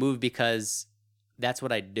 let me move because that's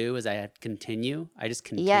what I do? Is I continue? I just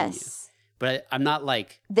continue. Yes, But I'm not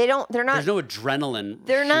like. they don't. They're not. There's no adrenaline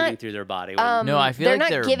they're shooting not, through their body. No, I feel they're like not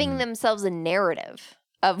they're- giving themselves a narrative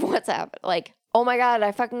of what's happened. Like, oh my god,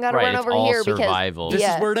 I fucking gotta Right, run it's over all here survival. because this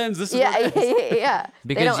yeah. is where it ends. This is yeah, where it ends. yeah. They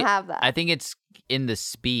Because don't have that. I think it's in the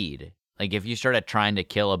speed. Like if you start trying to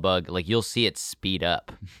kill a bug, like you'll see it speed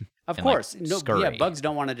up. Of and, like, course. No, yeah, scurry. bugs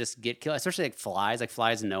don't want to just get killed, especially like flies. Like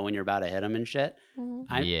flies know when you're about to hit them and shit. Mhm.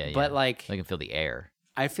 Yeah, But yeah. like, They can feel the air.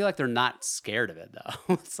 I feel like they're not scared of it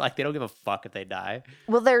though. It's like they don't give a fuck if they die.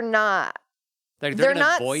 Well, they're not. Like They're gonna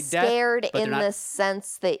not avoid death, scared but they're in not- the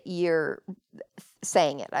sense that you're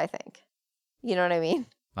saying it. I think. You know what I mean?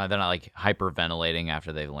 They're not like hyperventilating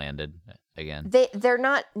after they've landed again. They're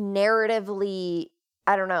not narratively.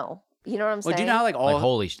 I don't know. You know what I'm Well, saying? do you know how like all Like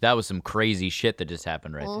holy, that was some crazy shit that just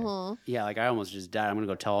happened right there. Mhm. yeah, like I almost just died. I'm gonna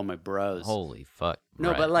go tell all my bros. Holy fuck. No,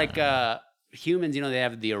 Right. but like humans, you know, they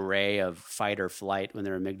have the array of fight or flight when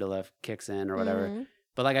their amygdala kicks in or whatever. Mhm.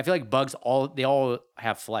 But like I feel like bugs they all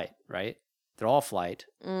have flight, right? They're all flight.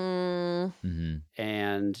 Mm, hmm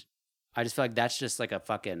And I just feel like that's just like a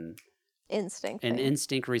fucking instinct. an thing.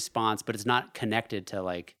 instinct response, but it's not connected to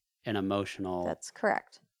like an emotional. That's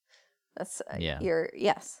correct. That's Yeah.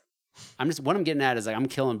 yes. What I'm getting at is like I'm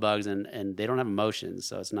killing bugs and they don't have emotions,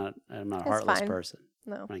 so I'm not a That's heartless fine. person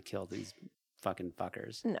No. when I kill these fucking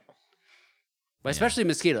fuckers. No. But especially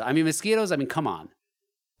mosquitoes. I mean, mosquitoes. I mean, come on.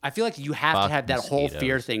 I feel like you have Fuck to have that whole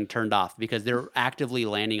fear mosquitoes. thing turned off because they're actively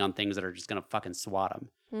landing on things that are just gonna fucking swat them.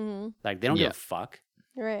 Mm-hmm. Like they don't give Yeah. a fuck.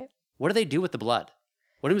 Right. What do they do with the blood?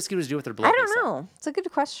 What do mosquitoes do with their blood? I they don't suck? know. It's a good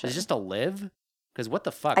question. Is it just to live? Because what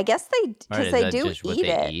the fuck? I guess they Right, because is they that do just what eat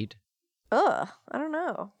they it. eat? Ugh. I don't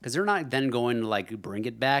know. Because they're not then going to like bring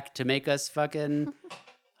it back to make us fucking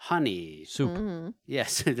honey. Soup. Mm-hmm.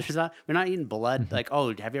 Yes, we're not eating blood. Like,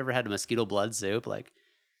 oh, have you ever had a mosquito blood soup? Like,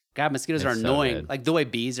 God, mosquitoes are It's so annoying. good. Like the way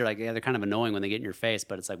bees are like, yeah, they're kind of annoying when they get in your face,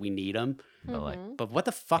 but it's like we need them. But like, Mm-hmm. But what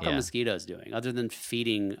the fuck are Yeah. mosquitoes doing other than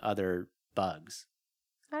feeding other bugs?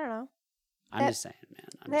 I don't know. I'm They- just saying, man.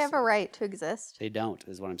 I'm They just have a saying. right to exist. They don't,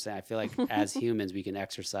 is what I'm saying. I feel like as humans, we can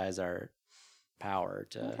exercise our power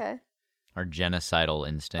to Okay. our genocidal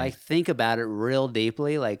instinct. like think about it real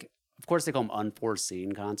deeply. Like, of course, they call them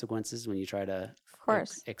unforeseen consequences when you try to Of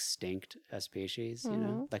course. extinct a species. You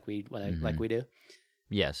know, like we like Mhm. we do.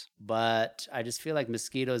 yes. But I just feel like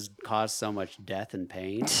mosquitoes cause so much death and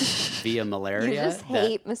pain via malaria. You just that-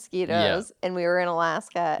 hate mosquitoes, and we were in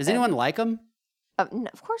Alaska. Does and- anyone like them? No,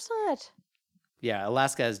 of course not. Yeah,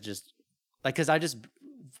 Alaska is just like because I just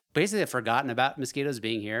basically have forgotten about mosquitoes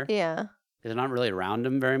being here. Yeah. They're not really around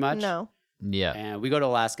them very much. No. Yeah. And we go to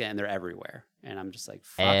Alaska and they're everywhere. And I'm just like,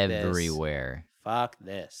 fuck this. Everywhere. Fuck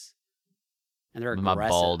this. And they're With my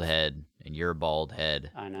aggressive. bald head and your bald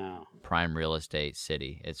head. I know. Prime real estate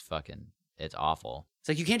city. It's awful. It's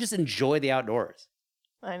like you can't just enjoy the outdoors.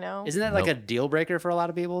 I know. Isn't that like a Nope. deal breaker for a lot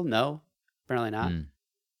of people? No, apparently not. Mm.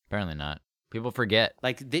 Apparently not. People forget.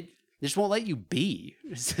 Like they just won't let you be.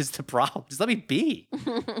 This is the problem. Just let me be.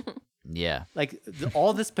 Yeah. Like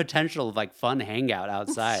all this potential of like fun hangout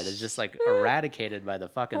outside is just like eradicated by the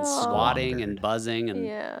fucking Oh. swatting and buzzing and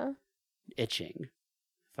Yeah. itching.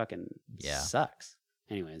 Fucking Yeah. sucks.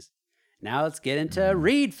 Anyways, now let's get into Mhm.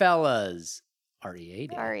 read, fellas.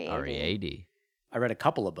 RE80. RE80. I read a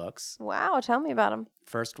couple of books. Wow. Tell me about them.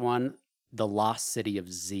 First one, The Lost City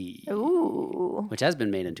of Z, Ooh. which has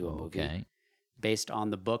been made into a movie Okay. based on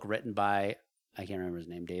the book written by, I can't remember his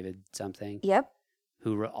name, David something, Yep.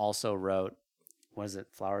 who also wrote what is it?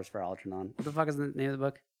 Flowers for Algernon. What the fuck is the name of the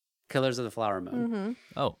book? Killers of the Flower Moon. Mm-hmm.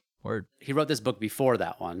 Oh, word. He wrote this book before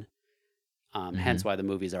that one. Hence why the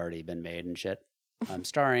movie's already been made and shit.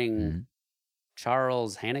 Starring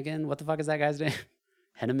Charles Hannigan. What the fuck is that guy's name?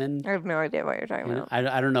 Henneman? I have no idea what you're talking You know, about.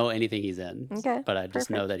 I don't know anything he's in. Okay, But I just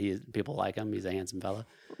know that people like him. He's a handsome fella.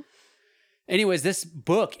 Anyways, this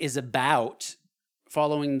book is about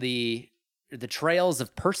following the trails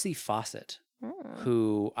of Percy Fawcett,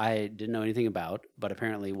 who I didn't know anything about, but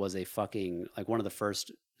apparently was a fucking, like, one of the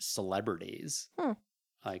first celebrities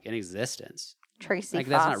like in existence. Tracy Like,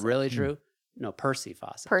 Fawcett. that's not really true. No, Percy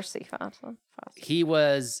Fawcett. Percy Fawcett. He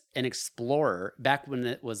was an explorer back when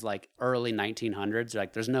it was like early 1900s.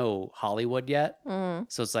 Like, there's no Hollywood yet.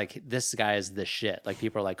 So it's like, this guy is the shit. Like,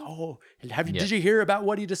 people are like, oh, did you hear about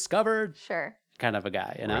what he discovered? Sure. Kind of a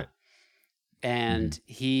guy, you know? Right. And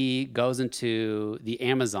he goes into the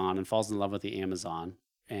Amazon and falls in love with the Amazon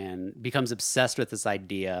and becomes obsessed with this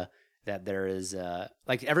idea that there is,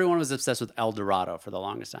 like, everyone was obsessed with El Dorado for the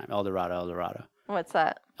longest time. El Dorado. What's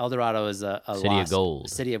that? El Dorado is a City of gold.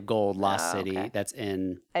 City of gold, lost Oh, city okay. that's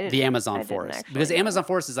in I didn't- the I Amazon didn't forest. actually Because the know Amazon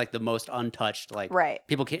forest is like the most untouched. Like, Right.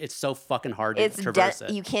 people can't. It's so fucking hard to It's traverse it.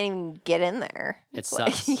 You can't even get in there. It It's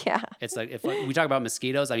like- sucks. yeah. It's like, if we talk about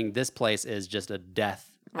mosquitoes, I mean, this place is just a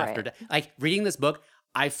death after Right. death. Like, reading this book,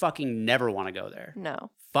 I fucking never want to go there. No.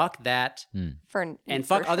 Fuck that. And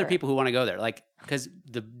fuck other people who want to go there. Like, because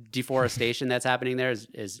the deforestation that's happening there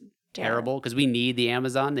is terrible. Because we need the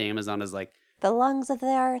Amazon. The Amazon is like, The lungs of the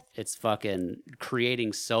earth. it's fucking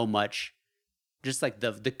creating so much, just like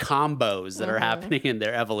the combos that are happening in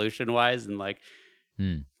there evolution wise, and like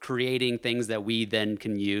creating things that we then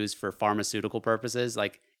can use for pharmaceutical purposes,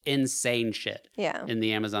 like insane shit Yeah. in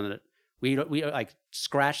the Amazon that we like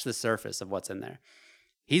scratch the surface of what's in there.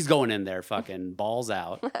 He's going in there fucking balls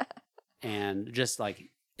out and just like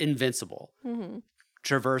invincible,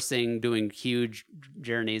 traversing, doing huge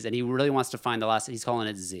journeys, and he really wants to find the last. He's calling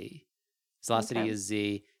it Z. His last city is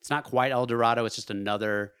Z. It's not quite El Dorado. It's just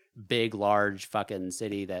another big, large fucking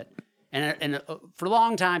city that. And for a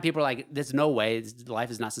long time, people are like, "There's no way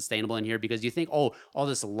life is not sustainable in here," because you think, "Oh, all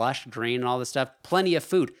this lush green and all this stuff, plenty of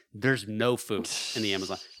food." There's no food in the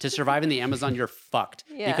Amazon. To survive in the Amazon, you're fucked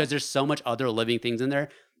because there's so much other living things in there.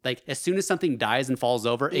 Like, as soon as something dies and falls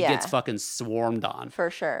over, it gets fucking swarmed on. For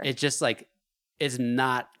sure. It's just like, it's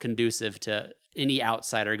not conducive to any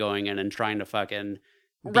outsider going in and trying to fucking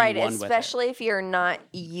be Right, one with it. especially if you're not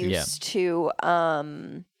used to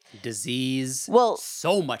Disease. Well,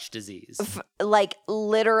 so much disease. like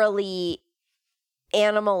literally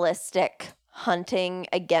animalistic hunting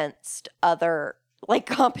against other like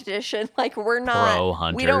competition. Like we're Pro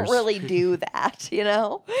not we don't hunters. really do that, you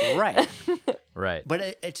know? Right. Right. But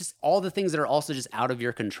it just, all the things that are also just out of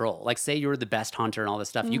your control. Like, say you're the best hunter and all this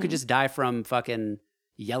stuff. You could just die from fucking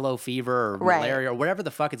yellow fever or Right. malaria or whatever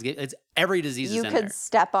the fuck it's every disease You is in could there.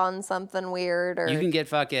 step on something weird or You can get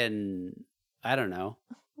fucking, I don't know,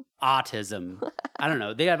 autism. I don't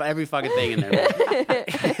know. They have every fucking thing in there.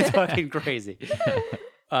 It's fucking crazy.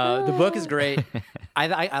 The book is great.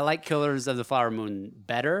 I like Killers of the Flower Moon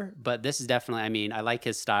better, but this is definitely, I mean, I like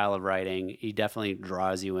his style of writing. He definitely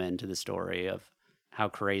draws you into the story of how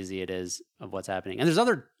crazy it is of what's happening. And there's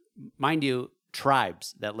other, mind you,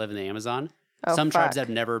 tribes that live in the Amazon. Oh, Some tribes fuck. have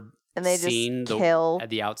never And they just seen kill-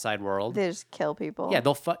 the outside world. they just kill people. Yeah,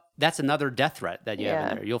 that's another death threat that you have Yeah.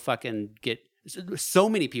 in there. You'll fucking get, so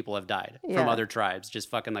many people have died from Yeah. other tribes, just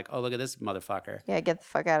fucking like, oh, look at this motherfucker. Yeah, get the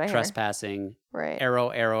fuck out of here. Trespassing, Right.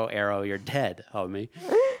 arrow, you're dead, homie.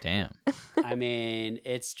 Damn. I mean,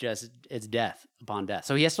 it's death upon death.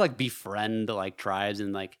 So he has to like befriend like tribes,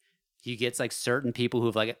 and like he gets like certain people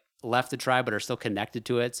who've like left the tribe but are still connected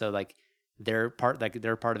to it. So like they're part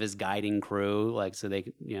of his guiding crew, like, so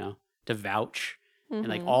they, you know, to vouch and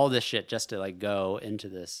like all this shit just to like go into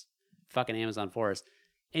this fucking Amazon forest.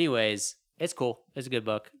 Anyways, it's cool. It's a good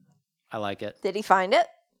book. I like it. Did he find it?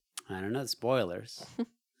 I don't know. Spoilers.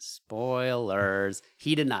 Spoilers.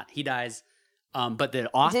 He did not. He dies. But the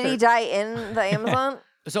author. Did he die in the Amazon?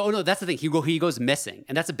 So, no, that's the thing. He goes missing,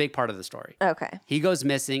 and that's a big part of the story. Okay. He goes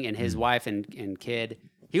missing, and his wife and kid.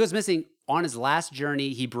 He goes missing on his last journey.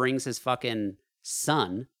 He brings his fucking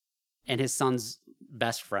son and his son's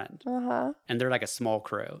best friend, Uh-huh. and they're like a small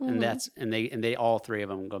crew, and they all three of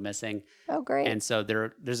them go missing. Oh, great. And so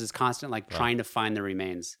there's this constant like trying to find the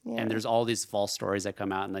remains, Yeah. and there's all these false stories that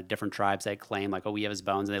come out, and like different tribes that claim like, oh, we have his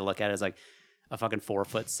bones, and they look at it as like a fucking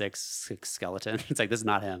 4'6" skeleton. It's like, this is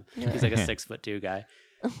not him. He's like a 6'2" guy.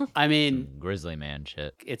 I mean, Grizzly man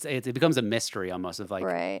shit. it becomes a mystery almost of like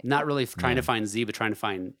Right. not really trying to find Z, but trying to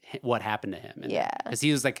find what happened to him. Yeah. because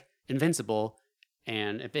he was like invincible,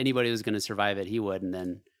 And if anybody was going to survive it, he would. And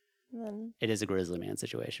then Then it is a grizzly man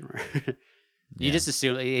situation where you Yeah. just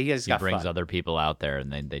assume he just He got brings fucked. other people out there,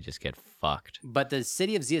 and they just get fucked. But the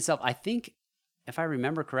city of Z itself, I think, if I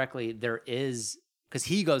remember correctly, there is, because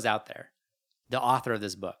he goes out there, the author of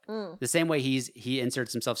this book, the same way he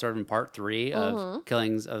inserts himself sort of in part 3 of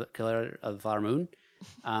Killer of the Flower Moon.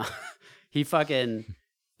 He fucking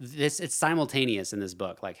it's simultaneous in this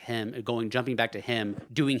book, like him jumping back to him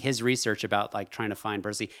doing his research about like trying to find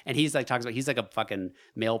Percy, and he's like talks about he's like a fucking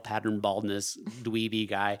male pattern baldness dweeby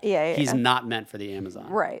guy. Yeah, he's yeah. not meant for the Amazon,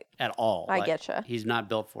 right. at all. I Like, getcha. He's not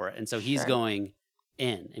built for it, and so he's Sure. going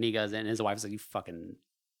in, and he goes in, and his wife's like, "You fucking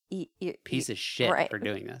piece of shit right. for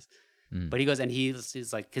doing this." Mm. But he goes and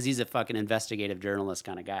he's like, because he's a fucking investigative journalist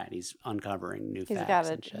kind of guy, and he's uncovering new He's facts got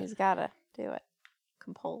to. and shit. He's got to do it.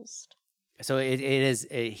 Composed. So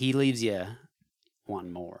he leaves you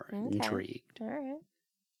wanting more, Okay. intrigued. All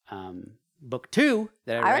right. Book 2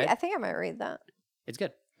 that I read, I think I might read that. it's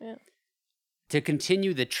good. Yeah. To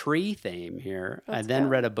continue the tree theme here, I Let's then go.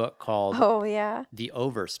 read a book called Oh yeah. The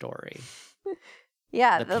Overstory,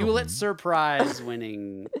 Yeah. the Pulitzer Prize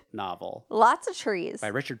winning novel Lots of trees. by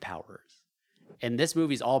Richard Powers. And this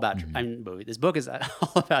movie's all about, this book is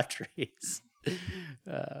all about trees.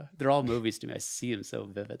 They're all movies to me. I see them so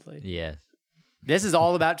vividly. Yes. This is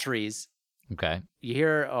all about trees. Okay. You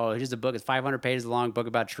hear, oh, here's a book. It's 500 pages long, book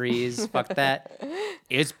about trees. Fuck that.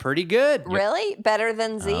 It's pretty good. Really? Better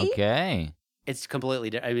than Z? Okay. It's completely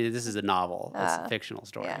different. I mean, this is a novel. It's a fictional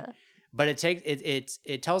story. Yeah. But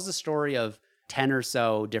it tells the story of 10 or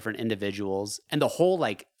so different individuals. And the whole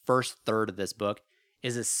like first third of this book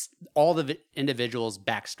is all the individuals'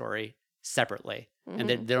 backstory separately. And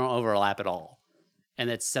they don't overlap at all. And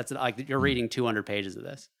it sets it like you're reading 200 pages of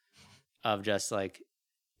this, of just like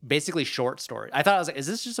basically short stories. I thought I was like, is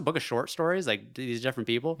this just a book of short stories? Like these different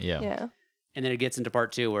people? Yeah. Yeah. And then it gets into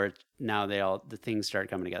part 2 where now the things start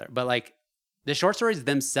coming together. But like the short stories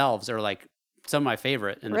themselves are like some of my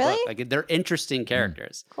favorite in the book. Really? Like they're interesting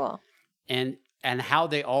characters. Cool. And how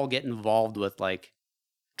they all get involved with like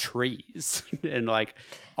trees and like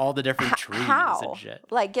all the different trees How? and shit.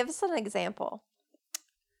 Like, give us an example.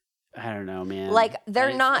 I don't know, man. Like,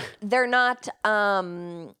 they're I- not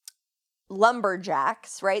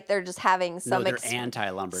lumberjacks, right? They're just having No, some they're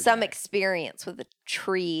anti-lumberjack. some experience with a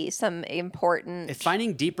tree, some important. It's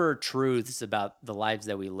finding deeper truths about the lives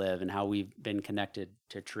that we live and how we've been connected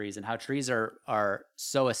to trees and how trees are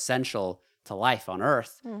so essential to life on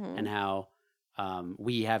Earth Mhm. and how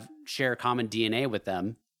we share common DNA with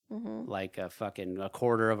them. Mhm. Like a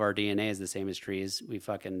quarter of our DNA is the same as trees. We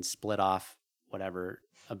fucking split off whatever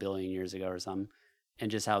a billion years ago or something. And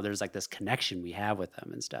just how there's like this connection we have with them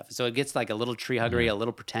and stuff. So it gets like a little tree huggery, a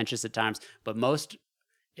little pretentious at times, but most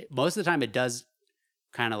of the time it does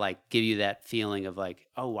kind of like give you that feeling of like,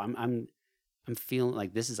 oh, I'm feeling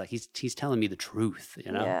like this is like he's telling me the truth,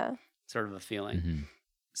 you know? Yeah. Sort of a feeling. Mhm.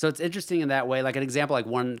 So it's interesting in that way. Like an example, like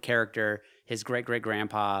one character, his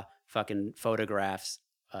great-great-grandpa fucking photographs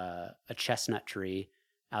a chestnut tree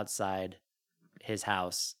outside his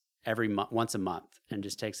house once a month and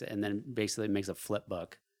just takes it and then basically makes a flip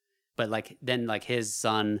book. But like then like his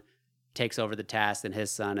son takes over the task and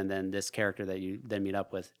his son and then this character that you then meet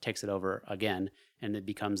up with takes it over again and it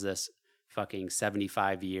becomes this fucking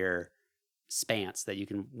 75-year span that you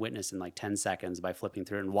can witness in like 10 seconds by flipping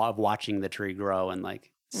through it and watching the tree grow and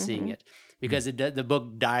like seeing it because the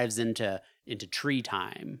book dives into tree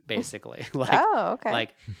time basically. Like Oh, okay.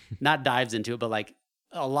 like not dives into it but like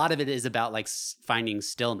a lot of it is about like finding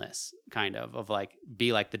stillness kind of like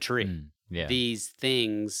be like the tree. Mm. Yeah. These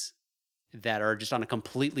things that are just on a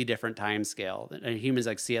completely different time scale. And humans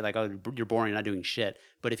like see it like, oh, you're boring, you're not doing shit.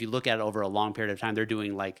 But if you look at it over a long period of time, they're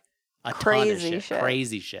doing like a ton of Crazy shit, shit.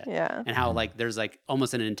 crazy shit. Yeah. And how like there's like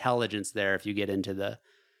almost an intelligence there if you get into the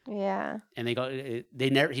Yeah. and he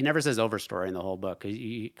never says overstory in the whole book.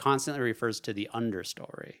 He constantly refers to the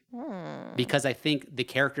understory because I think the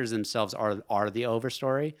characters themselves are the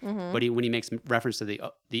overstory. But when he makes reference to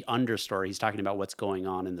the understory, he's talking about what's going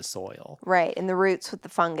on in the soil. Right. And the roots with the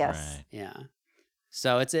fungus. Right. Yeah.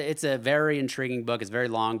 So it's a very intriguing book. It's very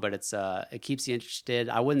long, but it keeps you interested.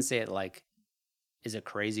 I wouldn't say it like is a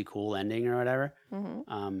crazy cool ending or whatever.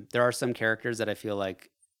 There are some characters that I feel like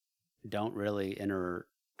don't really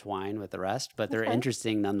intertwine with the rest, but they're Okay.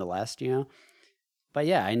 interesting nonetheless, you know? But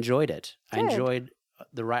yeah, I enjoyed it. I Good. enjoyed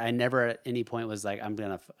I never at any point was like,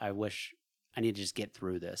 I wish I need to just get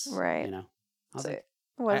through this. Right. You know? I was So like,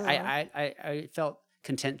 wasn't it? I felt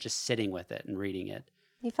content just sitting with it and reading it.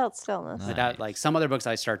 You felt stillness. Nice. Without like some other books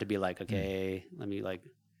I start to be like, okay, let me like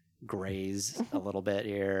graze a little bit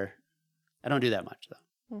here. I don't do that much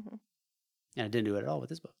though. And I didn't do it at all with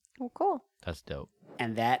this book. Well, cool. That's dope.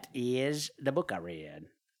 And that is the book I read.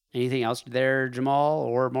 Anything else there, Jamal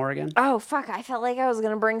or Morgan? Oh, fuck. I felt like I was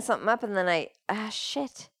going to bring something up and then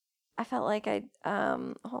shit. I felt like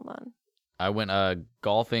hold on. I went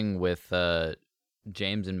golfing with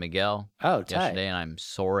James and Miguel Oh, tight. yesterday, and I'm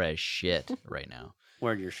sore as shit right now.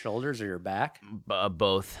 Where, your shoulders or your back?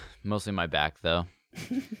 Both. Mostly my back, though.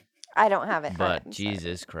 I don't have it. But I'm sorry.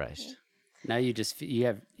 Jesus Christ. Now you just,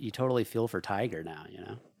 you totally feel for Tiger now, you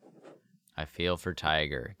know? I feel for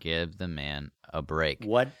Tiger. Give the man a break.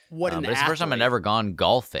 What an But it's the first time I've athlete. ever gone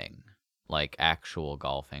golfing, like actual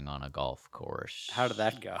golfing on a golf course. How did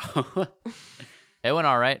that go? It went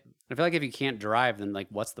all right. I feel like if you can't drive, then like,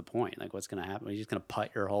 what's the point? Like, what's going to happen? Are you just going to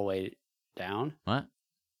putt your whole way down? What?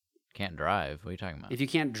 Can't drive. What are you talking about? If you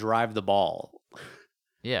can't drive the ball,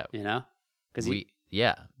 Yeah. you know? Because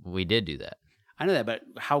we did do that. I know that, but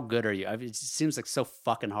how good are you? I mean, it seems like so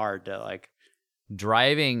fucking hard to like.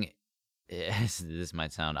 Driving, this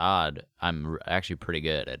might sound odd. I'm actually pretty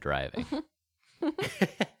good at driving.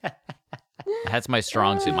 That's my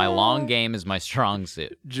strong suit. My long game is my strong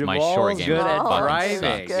suit. My Jamal's short game good is at fucking driving.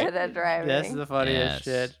 sucks. Good at driving. That's the funniest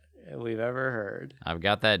Yes. shit we've ever heard. I've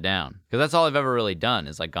got that down because that's all I've ever really done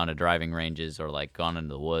is like gone to driving ranges or like gone into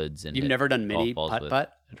the woods and You've hit never done mini golf balls putt with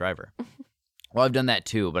putt? a driver. Well, I've done that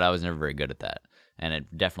too, but I was never very good at that, and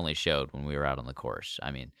it definitely showed when we were out on the course. I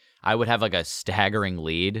mean, I would have like a staggering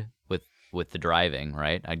lead with the driving,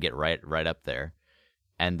 right? I'd get right up there,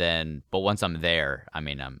 and then but once I'm there, I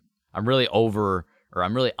mean, I'm really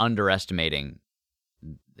I'm really underestimating,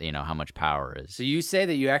 how much power is. So you say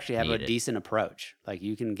that you actually have a Needed. decent approach. Like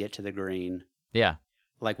you can get to the green Yeah,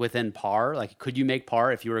 like within par. Like could you make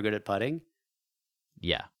par if you were good at putting?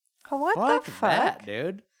 yeah. Oh, what Fuck the fuck? that,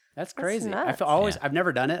 dude. That's crazy. nuts. Always Yeah. I've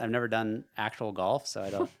never done it. I've never done actual golf,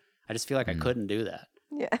 so I just feel like I couldn't do that.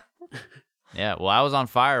 Yeah. Yeah, well, I was on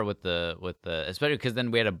fire with the especially because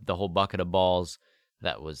then we had the whole bucket of balls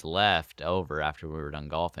that was left over after we were done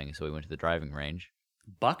golfing, so we went to the driving range.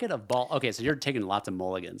 Bucket of ball. Okay, so you're taking lots of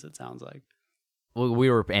mulligans, it sounds like. Well, we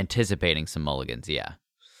were anticipating some mulligans, yeah,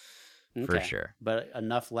 for Okay. sure. But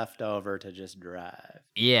enough left over to just drive.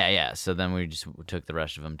 Yeah. So then we just took the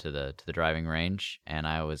rest of them to the driving range, and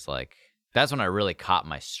I was like, that's when I really caught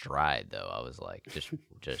my stride, though. I was like,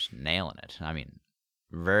 just nailing it. I mean,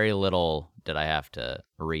 very little did I have to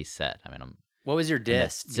reset. I mean, What was your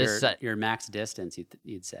that's just your max distance,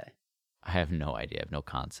 you'd say? I have no idea. I have no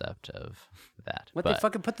concept of that. What but, they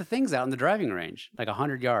fucking put the things out in the driving range? Like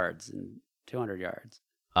 100 yards and 200 yards.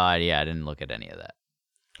 Yeah, I didn't look at any of that.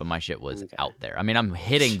 But my shit was Okay. out there. I mean, I'm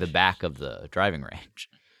hitting the back of the driving range.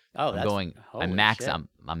 Oh, I'm that's going. holy I'm shit.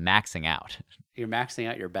 maxing out. You're maxing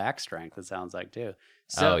out your back strength, it sounds like, too.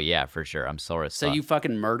 Oh yeah, for sure. I'm sore as So fuck. you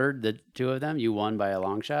fucking murdered the two of them? You won by a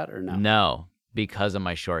long shot or no? No, because of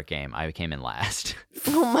my short game, I came in last.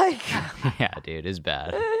 Oh my god. Yeah, dude, it's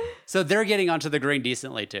bad. So they're getting onto the green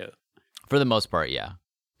decently, too. For the most part, yeah.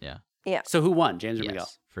 So who won, James or Miguel?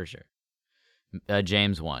 Yes, for sure.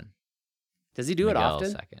 James won. Does he do it Miguel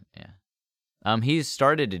often? second, yeah. He's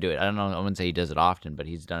started to do it. I don't know. I wouldn't say he does it often, but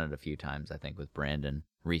he's done it a few times. I think with Brandon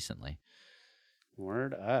recently.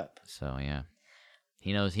 Word up. So yeah,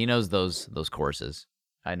 he knows those courses.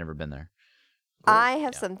 I'd never been there. I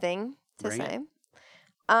have Yeah. something to Bring it. say.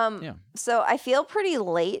 Yeah. So I feel pretty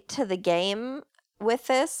late to the game with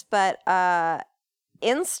this, but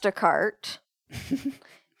Instacart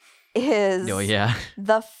is Oh yeah.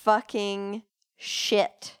 the fucking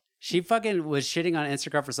shit. She fucking was shitting on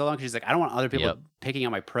Instacart for so long because she's like, I don't want other people Yep. picking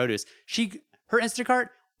out my produce. Her Instacart,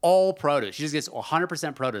 all produce. She just gets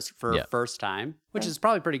 100% produce for her Yep. first time, which is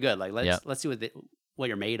probably pretty good. Like, Yep. let's see what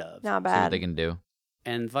you're made of. Not See what bad. they can do.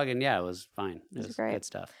 And fucking, yeah, it was fine. It It's was great. good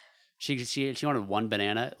stuff. She wanted one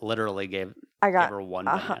banana, literally gave I got her one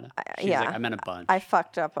uh-huh, banana. She's yeah. like, I meant a bunch. I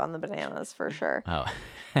fucked up on the bananas for sure. Oh.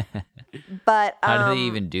 But How do they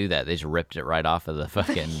even do that? They just ripped it right off of the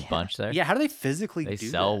fucking bunch there. yeah, how do they physically They do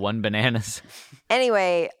sell that? one bananas.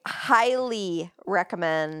 Anyway, highly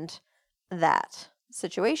recommend that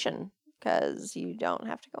situation because you don't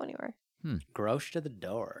have to go anywhere. Gross to the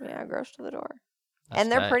door. Yeah, gross to the door. That's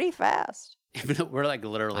And they're tight. pretty fast. Even though we're like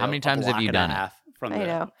literally How many a times have block you and a done it? half from I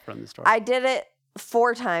know. the store. I did it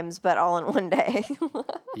 4 times, but all in one day.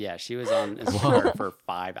 Yeah, she was on Instacart for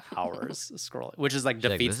 5 hours scrolling, which is like She's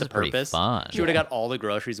like, defeats "This the is pretty purpose. fun." She would have got all the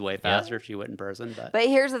groceries way faster if she went in person. But, But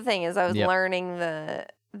here's the thing: is I was Yep. learning the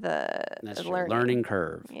that's true. learning. Learning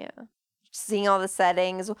curve. Yeah, seeing all the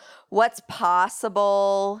settings, what's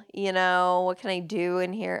possible. What can I do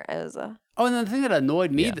in here? As a Oh, and then the thing that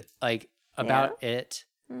annoyed me, Yeah. about it,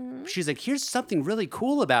 she's like, "Here's something really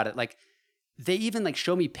cool about it. Like, they even like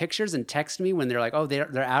show me pictures and text me when they're like, oh,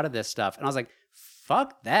 they're out of this stuff. And I was like,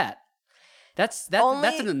 fuck that. That's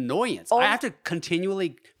an annoyance. I have to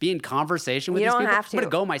continually be in conversation with these people. I'm going to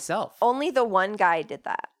go myself. Only the one guy did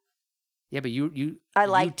that. Yeah, but you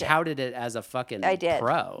touted it as a fucking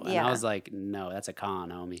pro. And I was like, no, that's a con,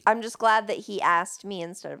 homie. I'm just glad that he asked me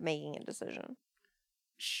instead of making a decision.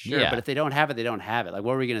 Sure, but if they don't have it, they don't have it. Like,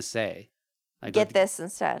 what are we going to say? Like, get this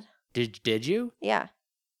instead. Did you? Yeah.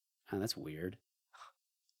 Oh, that's weird.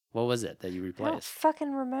 What was it that you replaced? I don't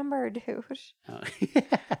fucking remember, dude. Oh.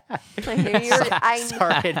 I knew you were,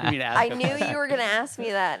 Sorry, I didn't mean to ask I knew you were gonna ask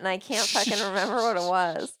me that, and I can't fucking remember what it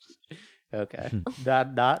was. Okay,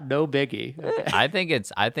 no biggie. Okay. I think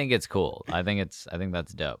it's cool. I think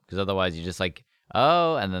that's dope because otherwise you just like,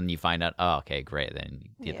 oh, and then you find out, oh, okay, great. Then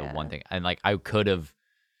you get the one thing, and like I could have,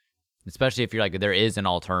 especially if you're like there is an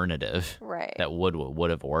alternative, right? That would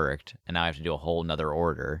have worked, and now I have to do a whole nother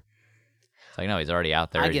order. It's like, no, he's already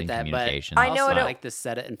out there. I get in that, communication. but I know I like the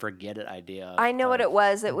set it and forget it idea. I know what it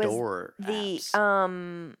was. It was the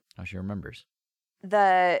apps. Oh, she remembers.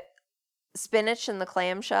 The spinach and the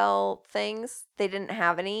clamshell things. They didn't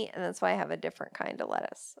have any, and that's why I have a different kind of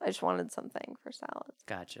lettuce. I just wanted something for salads.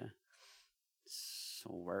 Gotcha.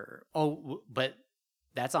 But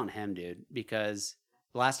that's on him, dude. Because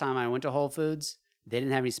last time I went to Whole Foods, they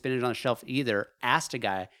didn't have any spinach on the shelf either. Asked a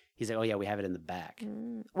guy. He's like, oh, yeah, we have it in the back.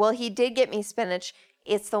 Well, he did get me spinach.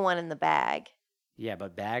 It's the one in the bag. Yeah,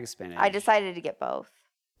 but bag spinach. I decided to get both.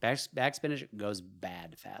 Bag spinach goes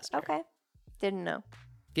bad faster. Okay. Didn't know.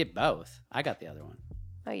 Get both. I got the other one.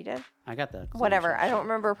 Oh, you did? I got the... Whatever. I don't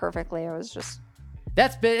remember perfectly. I was just...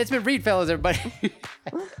 It's been Reed Fellas, everybody.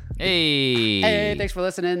 Hey, thanks for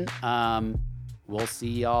listening. We'll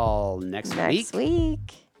see y'all next week. Next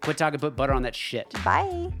week. Quit talking, put butter on that shit.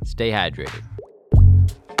 Bye. Stay hydrated.